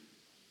sleeps either.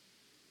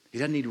 He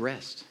doesn't need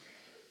rest.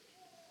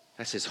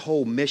 That's his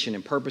whole mission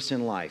and purpose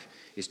in life,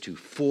 is to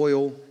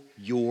foil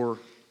your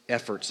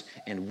efforts.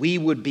 And we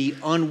would be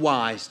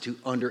unwise to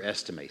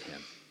underestimate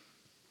him.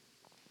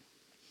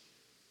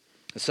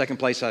 The second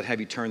place I'd have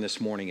you turn this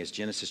morning is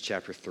Genesis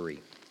chapter 3.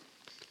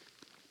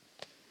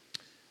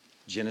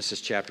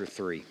 Genesis chapter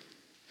 3.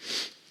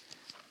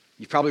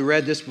 You've probably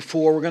read this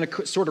before. We're going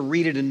to sort of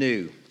read it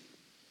anew.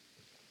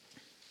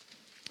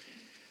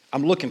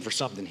 I'm looking for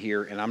something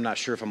here, and I'm not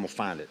sure if I'm going to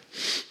find it.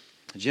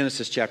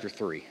 Genesis chapter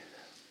 3.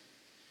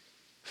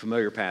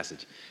 Familiar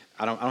passage.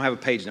 I don't have a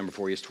page number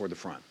for you. It's toward the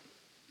front.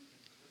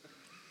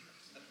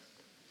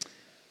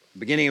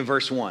 Beginning in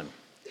verse 1.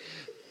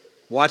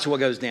 Watch what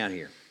goes down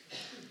here.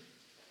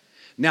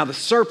 Now the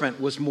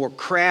serpent was more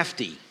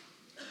crafty.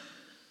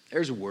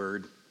 There's a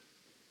word.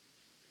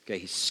 Okay,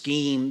 his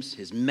schemes,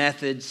 his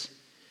methods.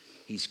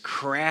 He's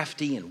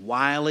crafty and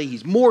wily.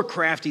 He's more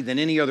crafty than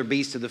any other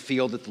beast of the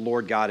field that the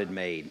Lord God had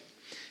made.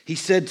 He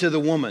said to the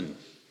woman,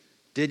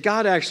 did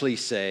God actually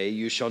say,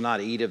 you shall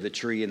not eat of the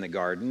tree in the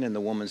garden? And the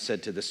woman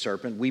said to the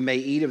serpent, we may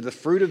eat of the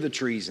fruit of the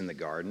trees in the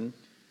garden.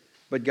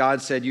 But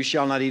God said, you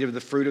shall not eat of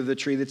the fruit of the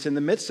tree that's in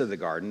the midst of the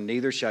garden,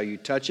 neither shall you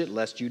touch it,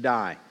 lest you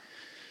die.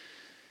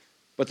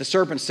 But the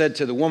serpent said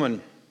to the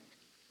woman,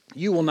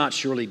 you will not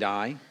surely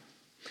die.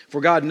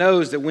 For God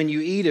knows that when you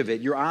eat of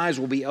it, your eyes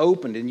will be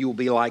opened and you will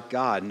be like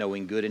God,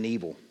 knowing good and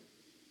evil.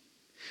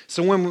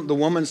 So when the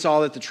woman saw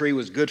that the tree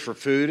was good for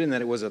food and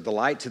that it was a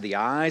delight to the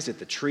eyes, that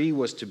the tree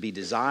was to be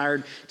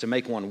desired to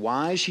make one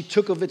wise, she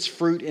took of its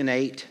fruit and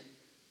ate.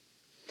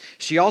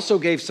 She also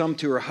gave some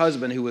to her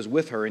husband who was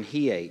with her, and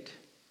he ate.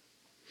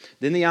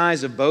 Then the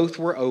eyes of both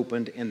were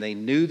opened, and they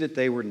knew that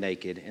they were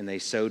naked, and they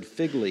sewed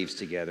fig leaves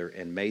together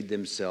and made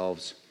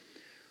themselves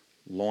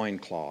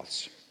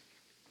loincloths.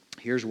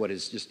 Here's what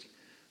is just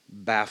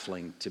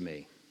baffling to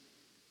me.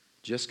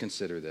 Just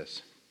consider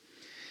this.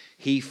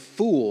 He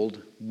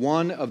fooled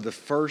one of the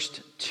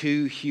first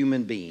two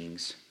human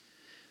beings,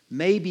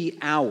 maybe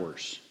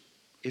hours,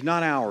 if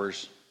not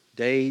hours,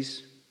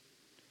 days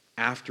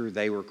after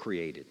they were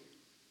created.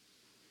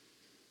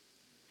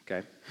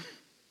 Okay?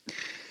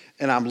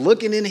 And I'm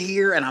looking in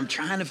here and I'm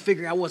trying to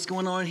figure out what's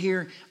going on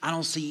here. I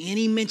don't see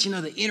any mention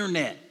of the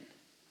internet.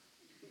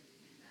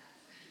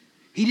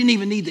 He didn't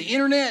even need the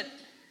internet.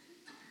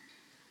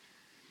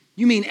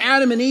 You mean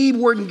Adam and Eve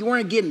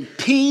weren't getting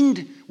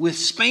pinged with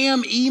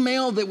spam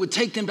email that would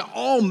take them to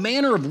all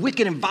manner of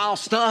wicked and vile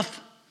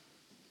stuff?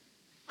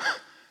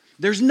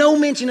 There's no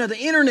mention of the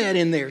internet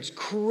in there. It's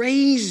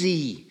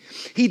crazy.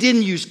 He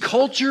didn't use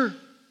culture.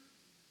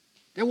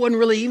 There wasn't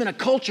really even a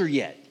culture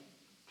yet.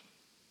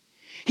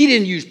 He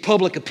didn't use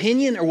public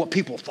opinion or what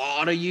people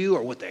thought of you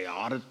or what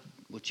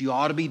you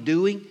ought to be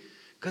doing,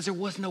 because there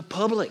was no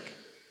public.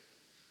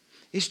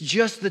 It's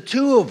just the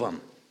two of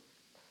them.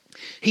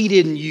 He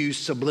didn't use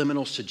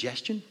subliminal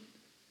suggestion.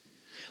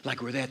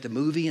 Like we're at the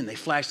movie and they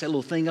flash that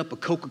little thing up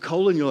of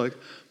Coca-Cola and you're like,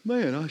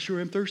 man, I sure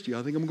am thirsty.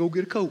 I think I'm going to go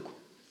get a Coke.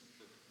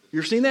 You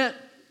ever seen that?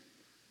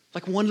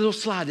 Like one little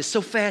slide that's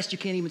so fast you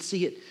can't even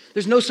see it.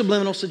 There's no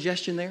subliminal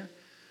suggestion there.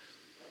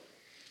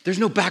 There's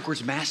no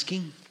backwards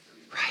masking,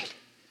 right?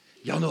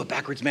 Y'all know what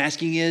backwards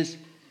masking is?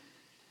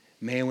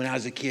 Man, when I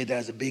was a kid, that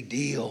was a big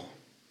deal.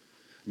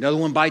 Another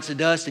one bites the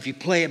dust. If you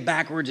play it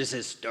backwards, it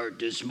says, start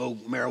to smoke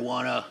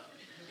marijuana.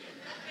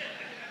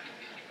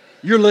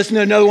 You're listening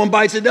to another one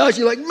bites the dust.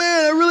 You're like,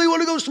 man, I really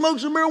want to go smoke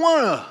some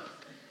marijuana.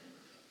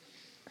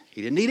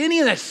 He didn't need any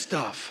of that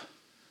stuff.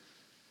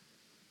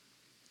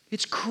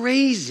 It's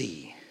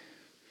crazy.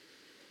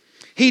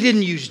 He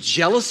didn't use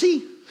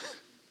jealousy.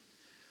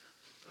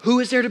 Who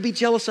is there to be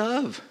jealous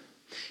of?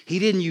 He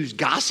didn't use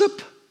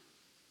gossip.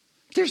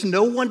 There's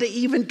no one to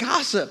even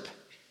gossip.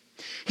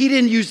 He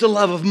didn't use the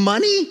love of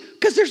money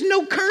because there's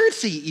no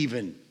currency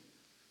even.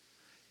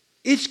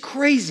 It's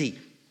crazy.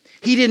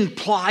 He didn't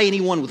ply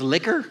anyone with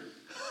liquor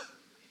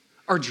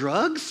or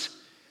drugs.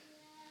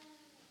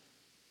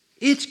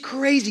 It's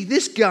crazy.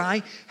 This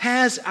guy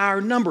has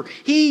our number.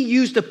 He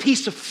used a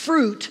piece of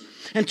fruit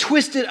and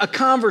twisted a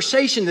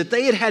conversation that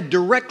they had had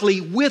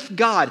directly with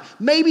God.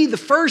 Maybe the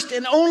first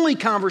and only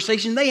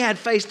conversation they had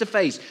face to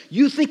face.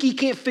 You think he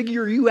can't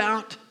figure you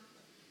out?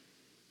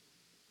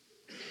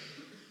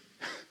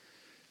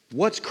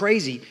 What's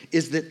crazy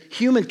is that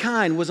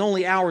humankind was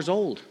only hours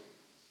old.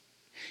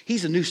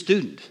 He's a new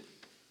student.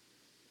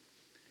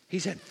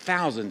 He's had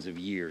thousands of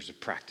years of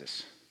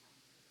practice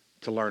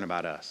to learn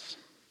about us.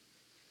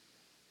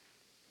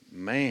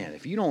 Man,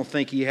 if you don't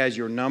think he has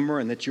your number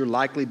and that you're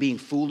likely being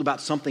fooled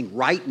about something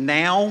right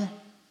now,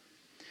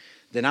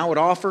 then I would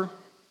offer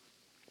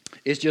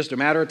it's just a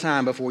matter of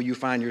time before you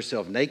find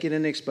yourself naked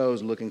and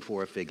exposed looking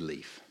for a fig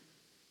leaf.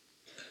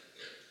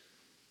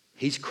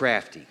 He's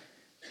crafty.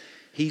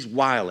 He's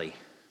wily.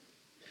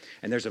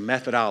 And there's a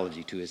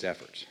methodology to his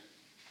efforts.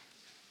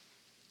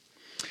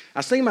 I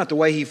was thinking about the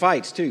way he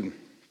fights, too.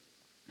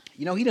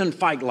 You know, he doesn't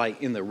fight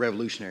like in the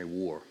Revolutionary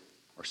War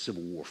or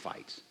Civil War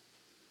fights.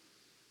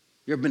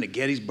 You ever been to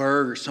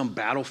Gettysburg or some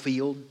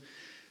battlefield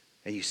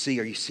and you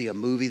see a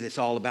movie that's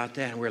all about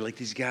that, and where like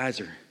these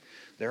guys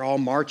they're all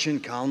marching,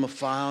 column of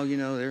file, you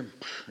know,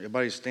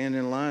 everybody's standing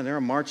in line, they're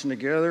all marching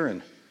together,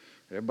 and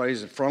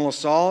everybody's in frontal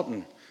assault,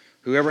 and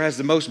whoever has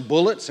the most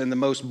bullets and the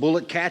most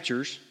bullet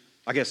catchers,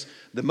 I guess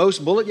the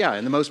most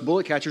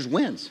bullet catchers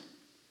wins.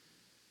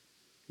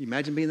 You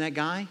imagine being that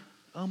guy?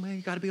 Oh man,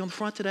 you got to be on the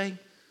front today.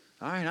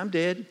 All right, I'm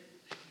dead.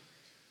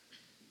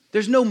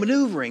 There's no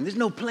maneuvering. There's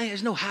no plan.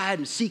 There's no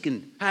hiding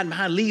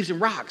behind leaves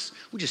and rocks.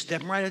 We're just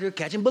stepping right out there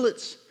catching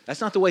bullets. That's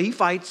not the way he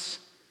fights.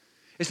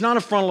 It's not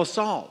a frontal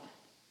assault.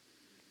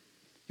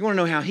 You want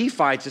to know how he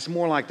fights? It's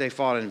more like they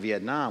fought in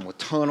Vietnam with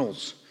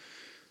tunnels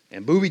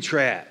and booby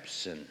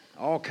traps and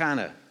all kind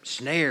of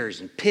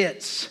snares and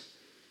pits.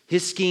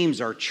 His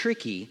schemes are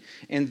tricky,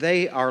 and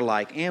they are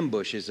like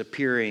ambushes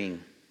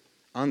appearing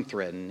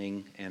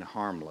unthreatening and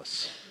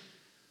harmless.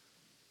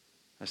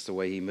 That's the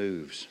way he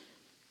moves.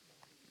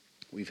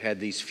 We've had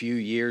these few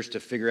years to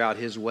figure out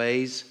his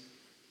ways.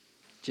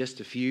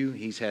 Just a few.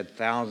 He's had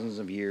thousands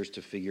of years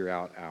to figure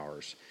out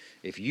ours.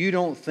 If you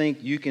don't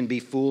think you can be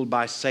fooled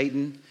by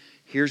Satan,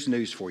 here's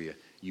news for you.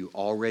 You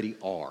already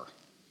are.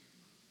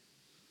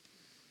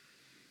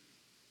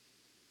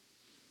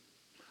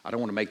 I don't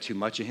want to make too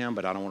much of him,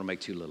 but I don't want to make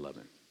too little of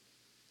him.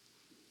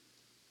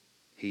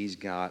 He's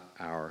got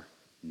our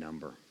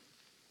number.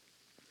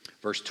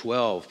 Verse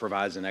 12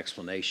 provides an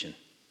explanation.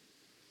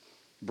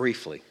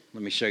 Briefly,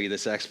 let me show you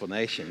this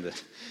explanation.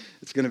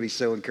 It's going to be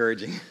so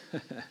encouraging.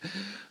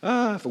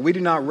 For we do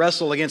not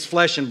wrestle against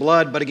flesh and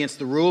blood, but against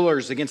the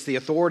rulers, against the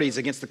authorities,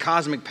 against the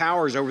cosmic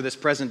powers over this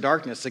present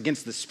darkness,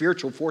 against the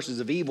spiritual forces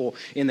of evil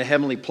in the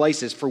heavenly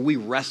places. For we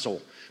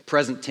wrestle,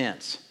 present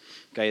tense.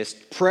 Okay, it's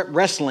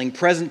wrestling,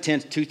 present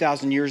tense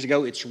 2,000 years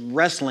ago. It's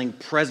wrestling,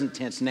 present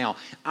tense now.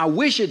 I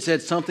wish it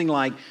said something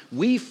like,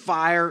 we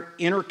fire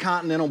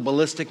intercontinental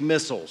ballistic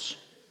missiles.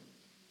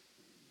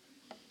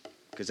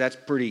 Because that's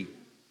pretty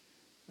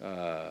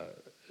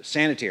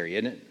sanitary,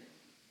 isn't it?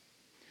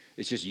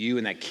 It's just you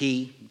and that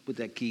key. Put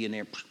that key in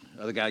there.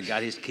 Other guy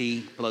got his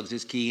key, plugs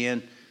his key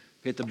in,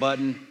 hit the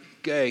button.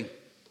 Okay.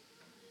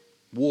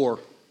 War.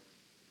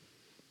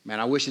 Man,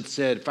 I wish it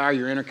said, fire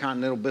your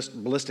intercontinental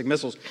ballistic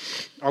missiles.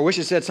 I wish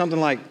it said something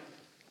like,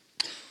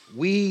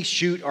 we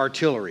shoot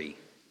artillery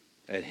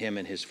at him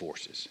and his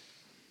forces.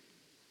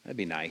 That'd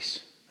be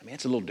nice. I mean,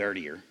 it's a little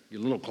dirtier.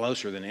 You're a little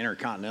closer than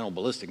intercontinental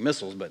ballistic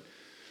missiles, but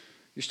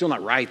you're still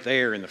not right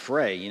there in the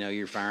fray. You know,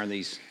 you're firing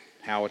these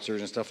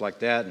howitzers and stuff like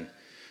that.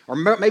 Or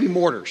maybe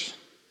mortars.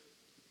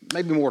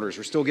 Maybe mortars,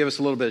 or still give us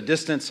a little bit of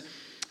distance.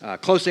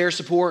 Close air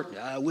support.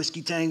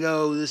 Whiskey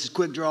Tango, this is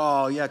quick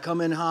draw. Yeah, come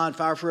in hot,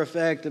 fire for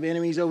effect. The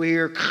enemy's over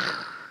here.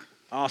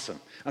 Awesome.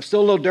 I'm still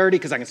a little dirty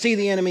because I can see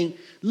the enemy.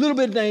 A little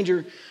bit of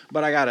danger,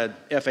 but I got a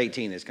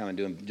F-18 that's kind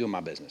of doing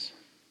my business.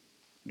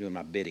 Doing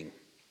my bidding.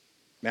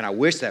 Man, I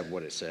wish that's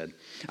what it said.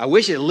 I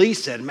wish it at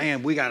least said,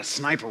 man, we got a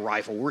sniper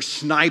rifle. We're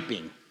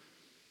sniping.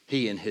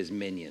 He and his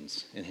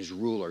minions and his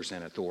rulers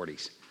and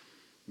authorities.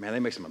 Man, they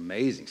make some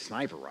amazing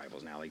sniper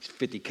rifles now. Like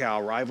 50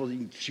 cal rifles. You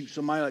can shoot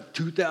somebody like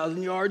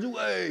 2,000 yards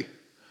away.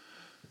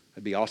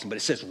 That'd be awesome. But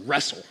it says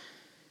wrestle.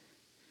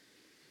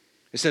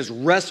 It says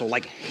wrestle,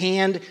 like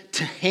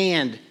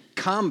hand-to-hand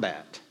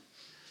combat.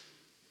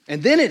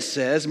 And then it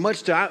says,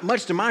 much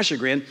to my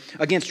chagrin,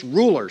 against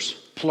rulers,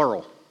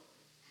 plural.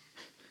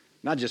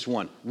 Not just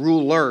one.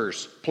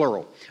 Rulers,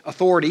 plural.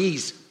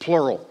 Authorities,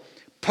 plural.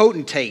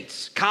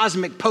 Potentates,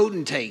 cosmic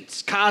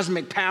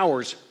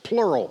powers,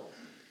 plural.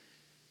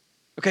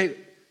 Okay,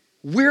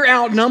 we're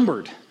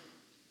outnumbered.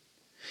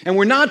 And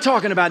we're not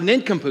talking about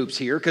nincompoops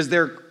here because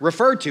they're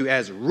referred to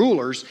as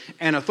rulers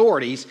and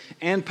authorities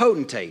and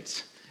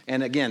potentates.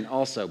 And again,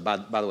 also, by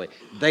the way,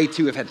 they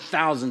too have had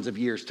thousands of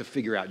years to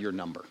figure out your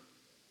number.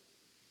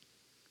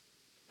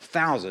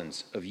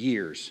 Thousands of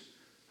years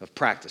of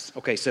practice.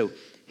 Okay, so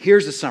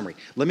here's the summary.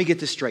 Let me get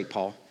this straight,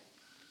 Paul.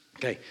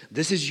 Okay,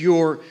 this is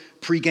your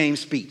pregame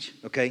speech,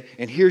 okay?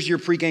 And here's your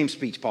pregame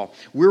speech, Paul.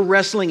 We're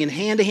wrestling in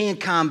hand-to-hand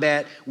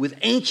combat with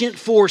ancient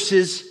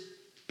forces,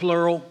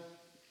 plural,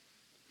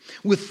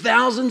 with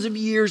thousands of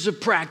years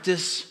of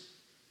practice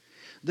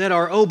that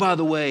are, oh, by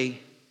the way,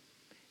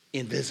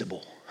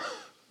 invisible.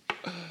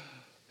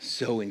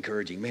 So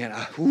encouraging. Man,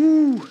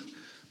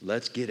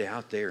 let's get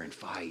out there and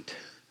fight.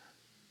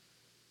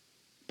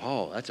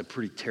 Paul, that's a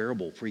pretty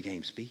terrible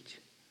pregame speech.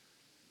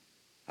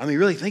 I mean,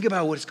 really think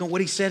about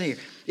what he said here.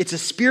 It's a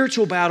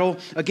spiritual battle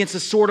against a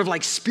sort of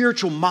like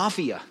spiritual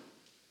mafia.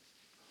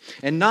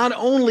 And not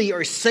only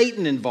are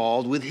Satan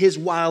involved with his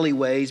wily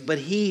ways, but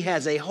he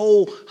has a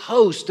whole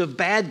host of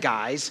bad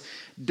guys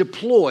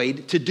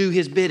deployed to do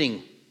his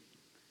bidding.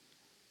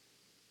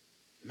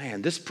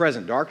 Man, this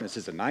present darkness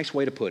is a nice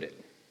way to put it.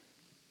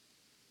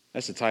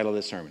 That's the title of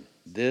this sermon.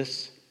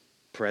 This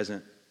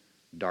present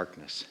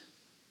darkness.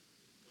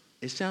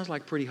 It sounds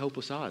like pretty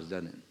hopeless odds,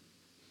 doesn't it?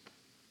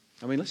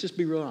 I mean, let's just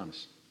be real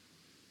honest.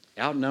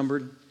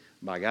 Outnumbered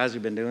by guys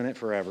who've been doing it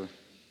forever,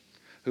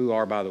 who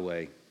are, by the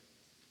way,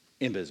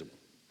 invisible,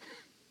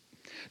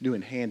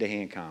 doing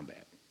hand-to-hand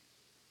combat.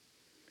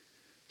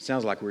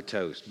 Sounds like we're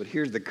toast, but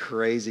here's the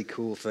crazy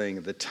cool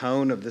thing. The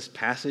tone of this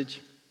passage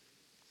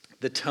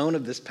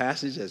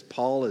as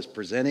Paul is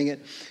presenting it,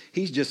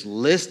 he's just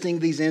listing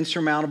these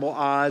insurmountable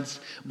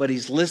odds, but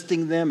he's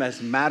listing them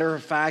as a matter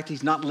of fact.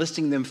 He's not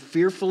listing them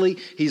fearfully.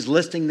 He's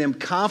listing them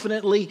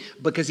confidently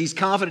because he's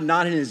confident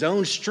not in his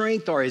own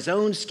strength or his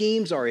own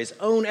schemes or his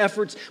own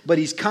efforts, but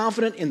he's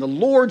confident in the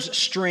Lord's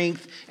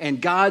strength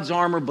and God's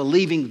armor,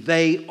 believing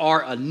they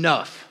are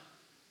enough.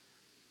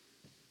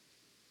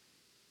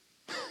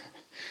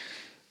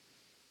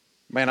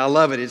 Man, I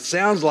love it. It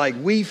sounds like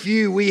we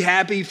few, we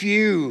happy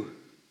few.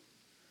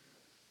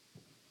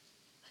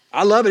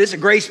 I love it. It's a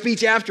great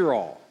speech after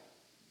all,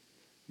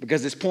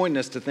 because it's pointing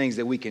us to things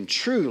that we can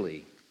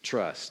truly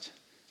trust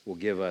will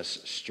give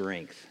us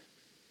strength.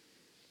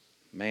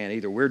 Man,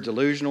 either we're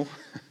delusional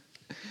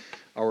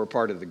or we're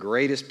part of the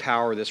greatest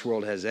power this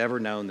world has ever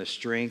known, the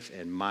strength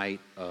and might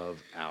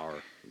of our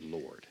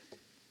Lord.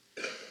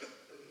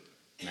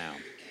 Now,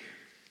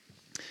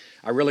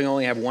 I really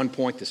only have one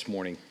point this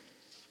morning,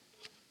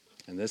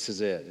 and this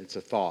is it. It's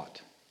a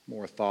thought,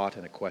 more a thought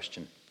and a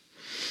question.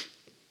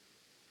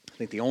 I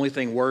think the only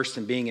thing worse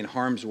than being in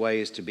harm's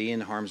way is to be in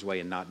harm's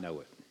way and not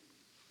know it.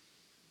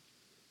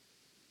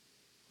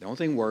 The only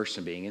thing worse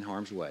than being in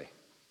harm's way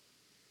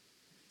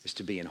is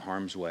to be in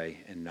harm's way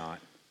and not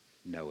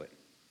know it.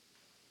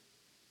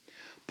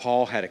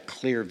 Paul had a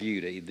clear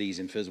view to these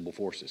invisible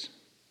forces.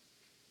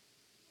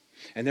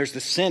 And there's the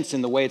sense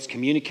in the way it's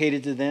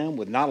communicated to them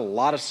with not a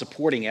lot of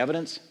supporting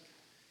evidence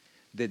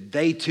that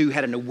they too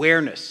had an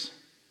awareness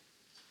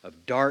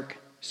of dark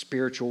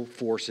spiritual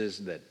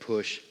forces that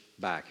push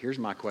back. Here's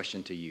my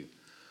question to you.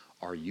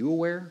 Are you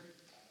aware?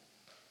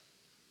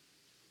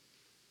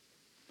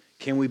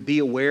 Can we be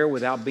aware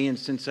without being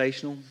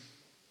sensational?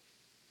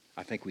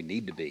 I think we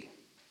need to be.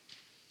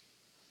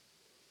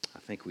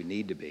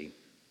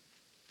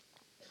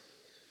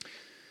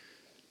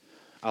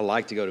 I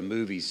like to go to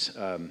movies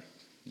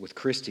with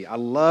Christy. I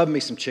love me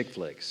some chick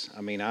flicks.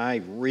 I mean,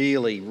 I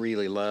really,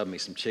 really love me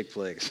some chick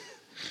flicks.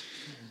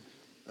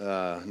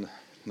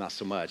 Not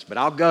so much, but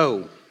I'll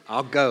go.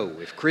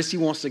 If Christy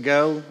wants to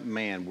go,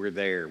 man, we're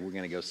there. We're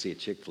going to go see a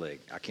chick flick.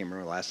 I can't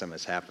remember the last time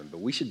this happened, but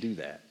we should do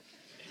that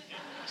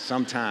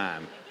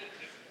sometime.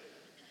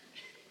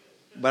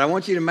 But I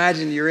want you to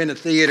imagine you're in a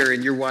theater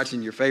and you're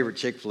watching your favorite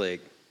chick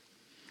flick.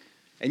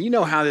 And you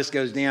know how this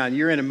goes down.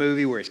 You're in a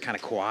movie where it's kind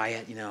of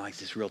quiet, like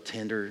this real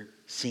tender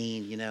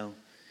scene,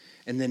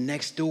 And then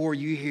next door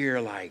you hear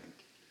like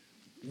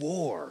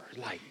war,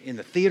 like in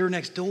the theater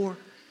next door.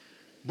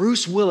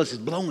 Bruce Willis is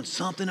blowing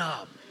something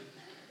up.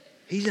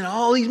 He's in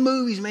all these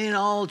movies, man,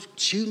 all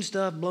shooting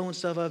stuff, blowing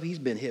stuff up. He's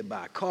been hit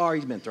by a car.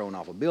 He's been thrown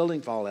off a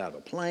building, fallen out of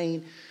a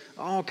plane.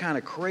 All kind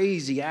of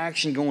crazy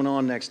action going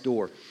on next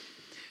door.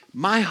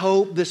 My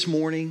hope this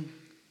morning,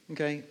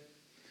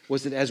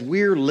 was that as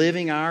we're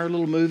living our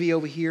little movie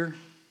over here,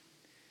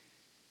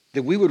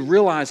 that we would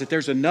realize that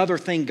there's another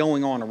thing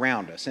going on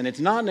around us. And it's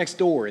not next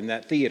door in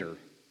that theater,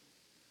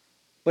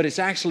 but it's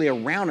actually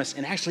around us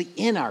and actually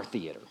in our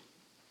theater.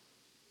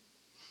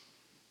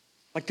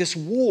 Like this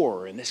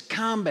war and this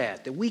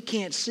combat that we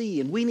can't see,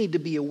 and we need to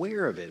be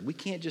aware of it. We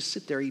can't just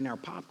sit there eating our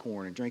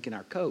popcorn and drinking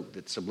our Coke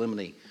that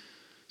subliminally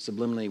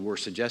were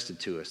suggested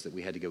to us that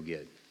we had to go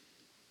get.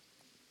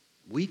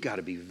 We've got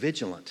to be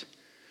vigilant.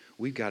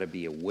 We've got to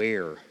be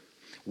aware.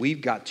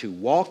 We've got to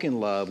walk in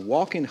love,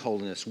 walk in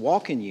holiness,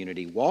 walk in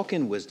unity, walk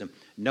in wisdom,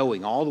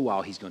 knowing all the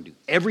while he's going to do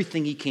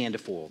everything he can to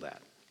foil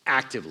that,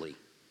 actively,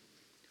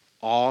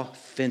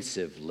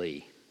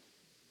 offensively.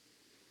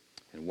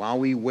 And while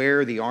we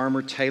wear the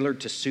armor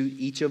tailored to suit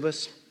each of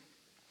us,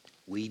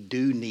 we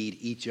do need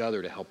each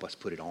other to help us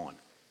put it on.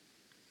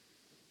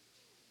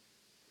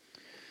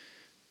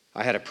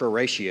 I had a pro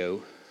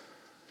ratio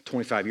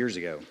 25 years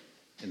ago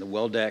in the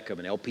well deck of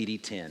an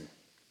LPD-10,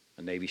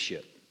 a Navy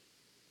ship.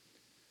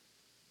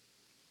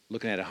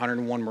 Looking at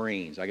 101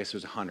 Marines. I guess it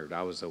was 100.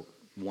 I was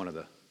one of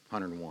the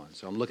 101.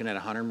 So I'm looking at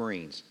 100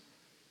 Marines,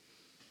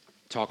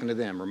 talking to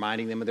them,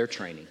 reminding them of their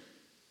training,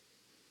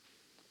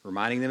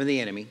 reminding them of the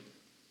enemy,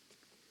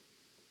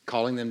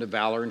 calling them to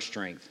valor and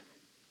strength.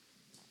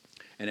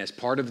 And as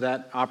part of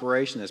that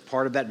operation, as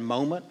part of that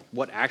moment,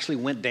 what actually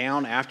went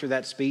down after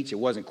that speech, it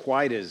wasn't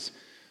quite as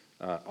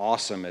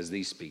awesome as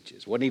these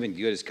speeches. It wasn't even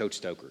good as Coach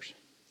Stoker's.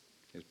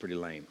 It was pretty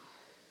lame.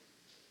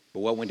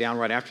 But what went down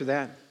right after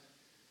that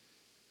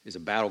is a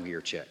battle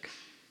gear check,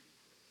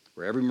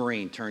 where every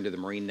Marine turned to the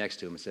Marine next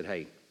to him and said,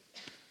 hey,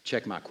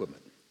 check my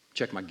equipment,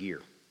 check my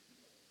gear.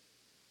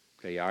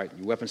 Okay, all right,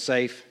 your weapon's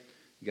safe,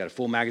 you got a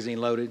full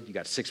magazine loaded, you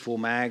got 6 full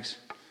mags,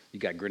 you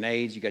got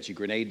grenades, you got your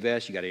grenade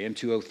vest, you got an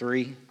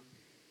M203.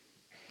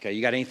 Okay,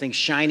 you got anything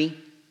shiny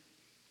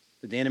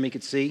that the enemy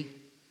could see?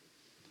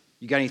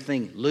 You got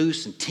anything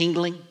loose and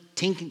tinking,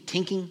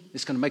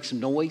 that's going to make some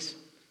noise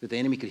that the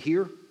enemy could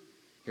hear?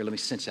 Here, let me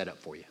cinch that up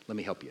for you. Let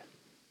me help you.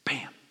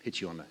 Bam,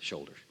 hit you on the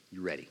shoulders.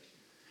 You ready?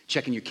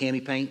 Checking your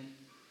cami paint.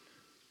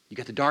 You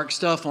got the dark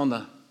stuff on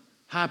the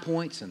high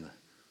points and the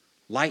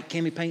light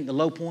cami paint and the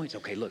low points.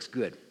 Okay, looks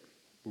good.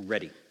 We're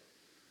ready.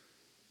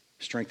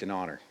 Strength and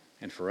honor.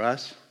 And for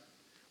us,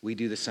 we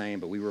do the same,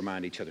 but we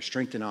remind each other.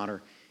 Strength and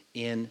honor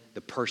in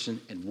the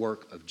person and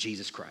work of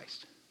Jesus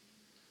Christ.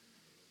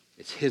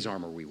 It's his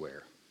armor we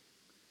wear.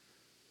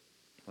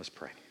 Let's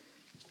pray.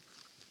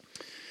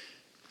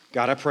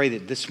 God, I pray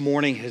that this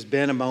morning has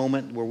been a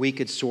moment where we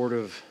could sort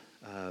of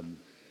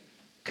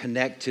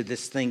connect to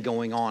this thing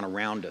going on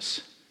around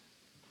us.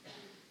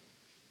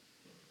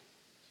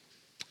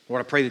 Lord,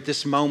 I pray that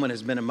this moment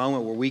has been a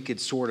moment where we could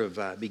sort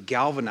of be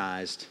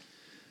galvanized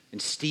and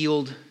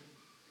steeled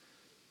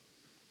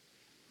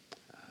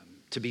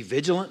to be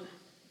vigilant,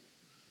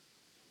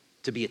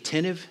 to be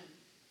attentive,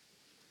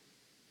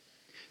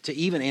 to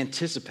even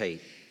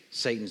anticipate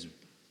Satan's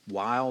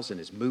wiles and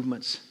his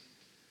movements.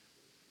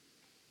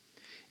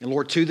 And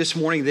Lord, too, this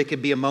morning, there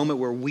could be a moment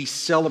where we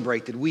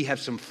celebrate that we have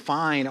some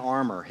fine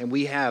armor and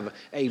we have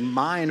a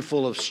mind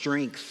full of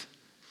strength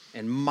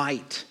and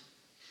might,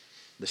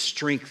 the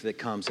strength that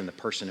comes in the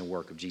person and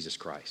work of Jesus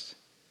Christ.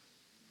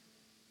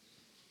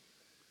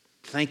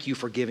 Thank you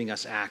for giving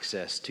us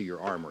access to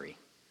your armory.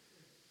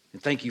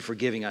 And thank you for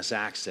giving us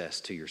access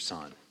to your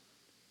Son.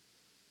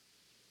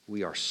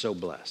 We are so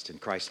blessed. In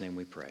Christ's name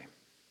we pray.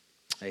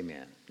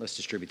 Amen. Let's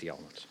distribute the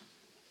elements.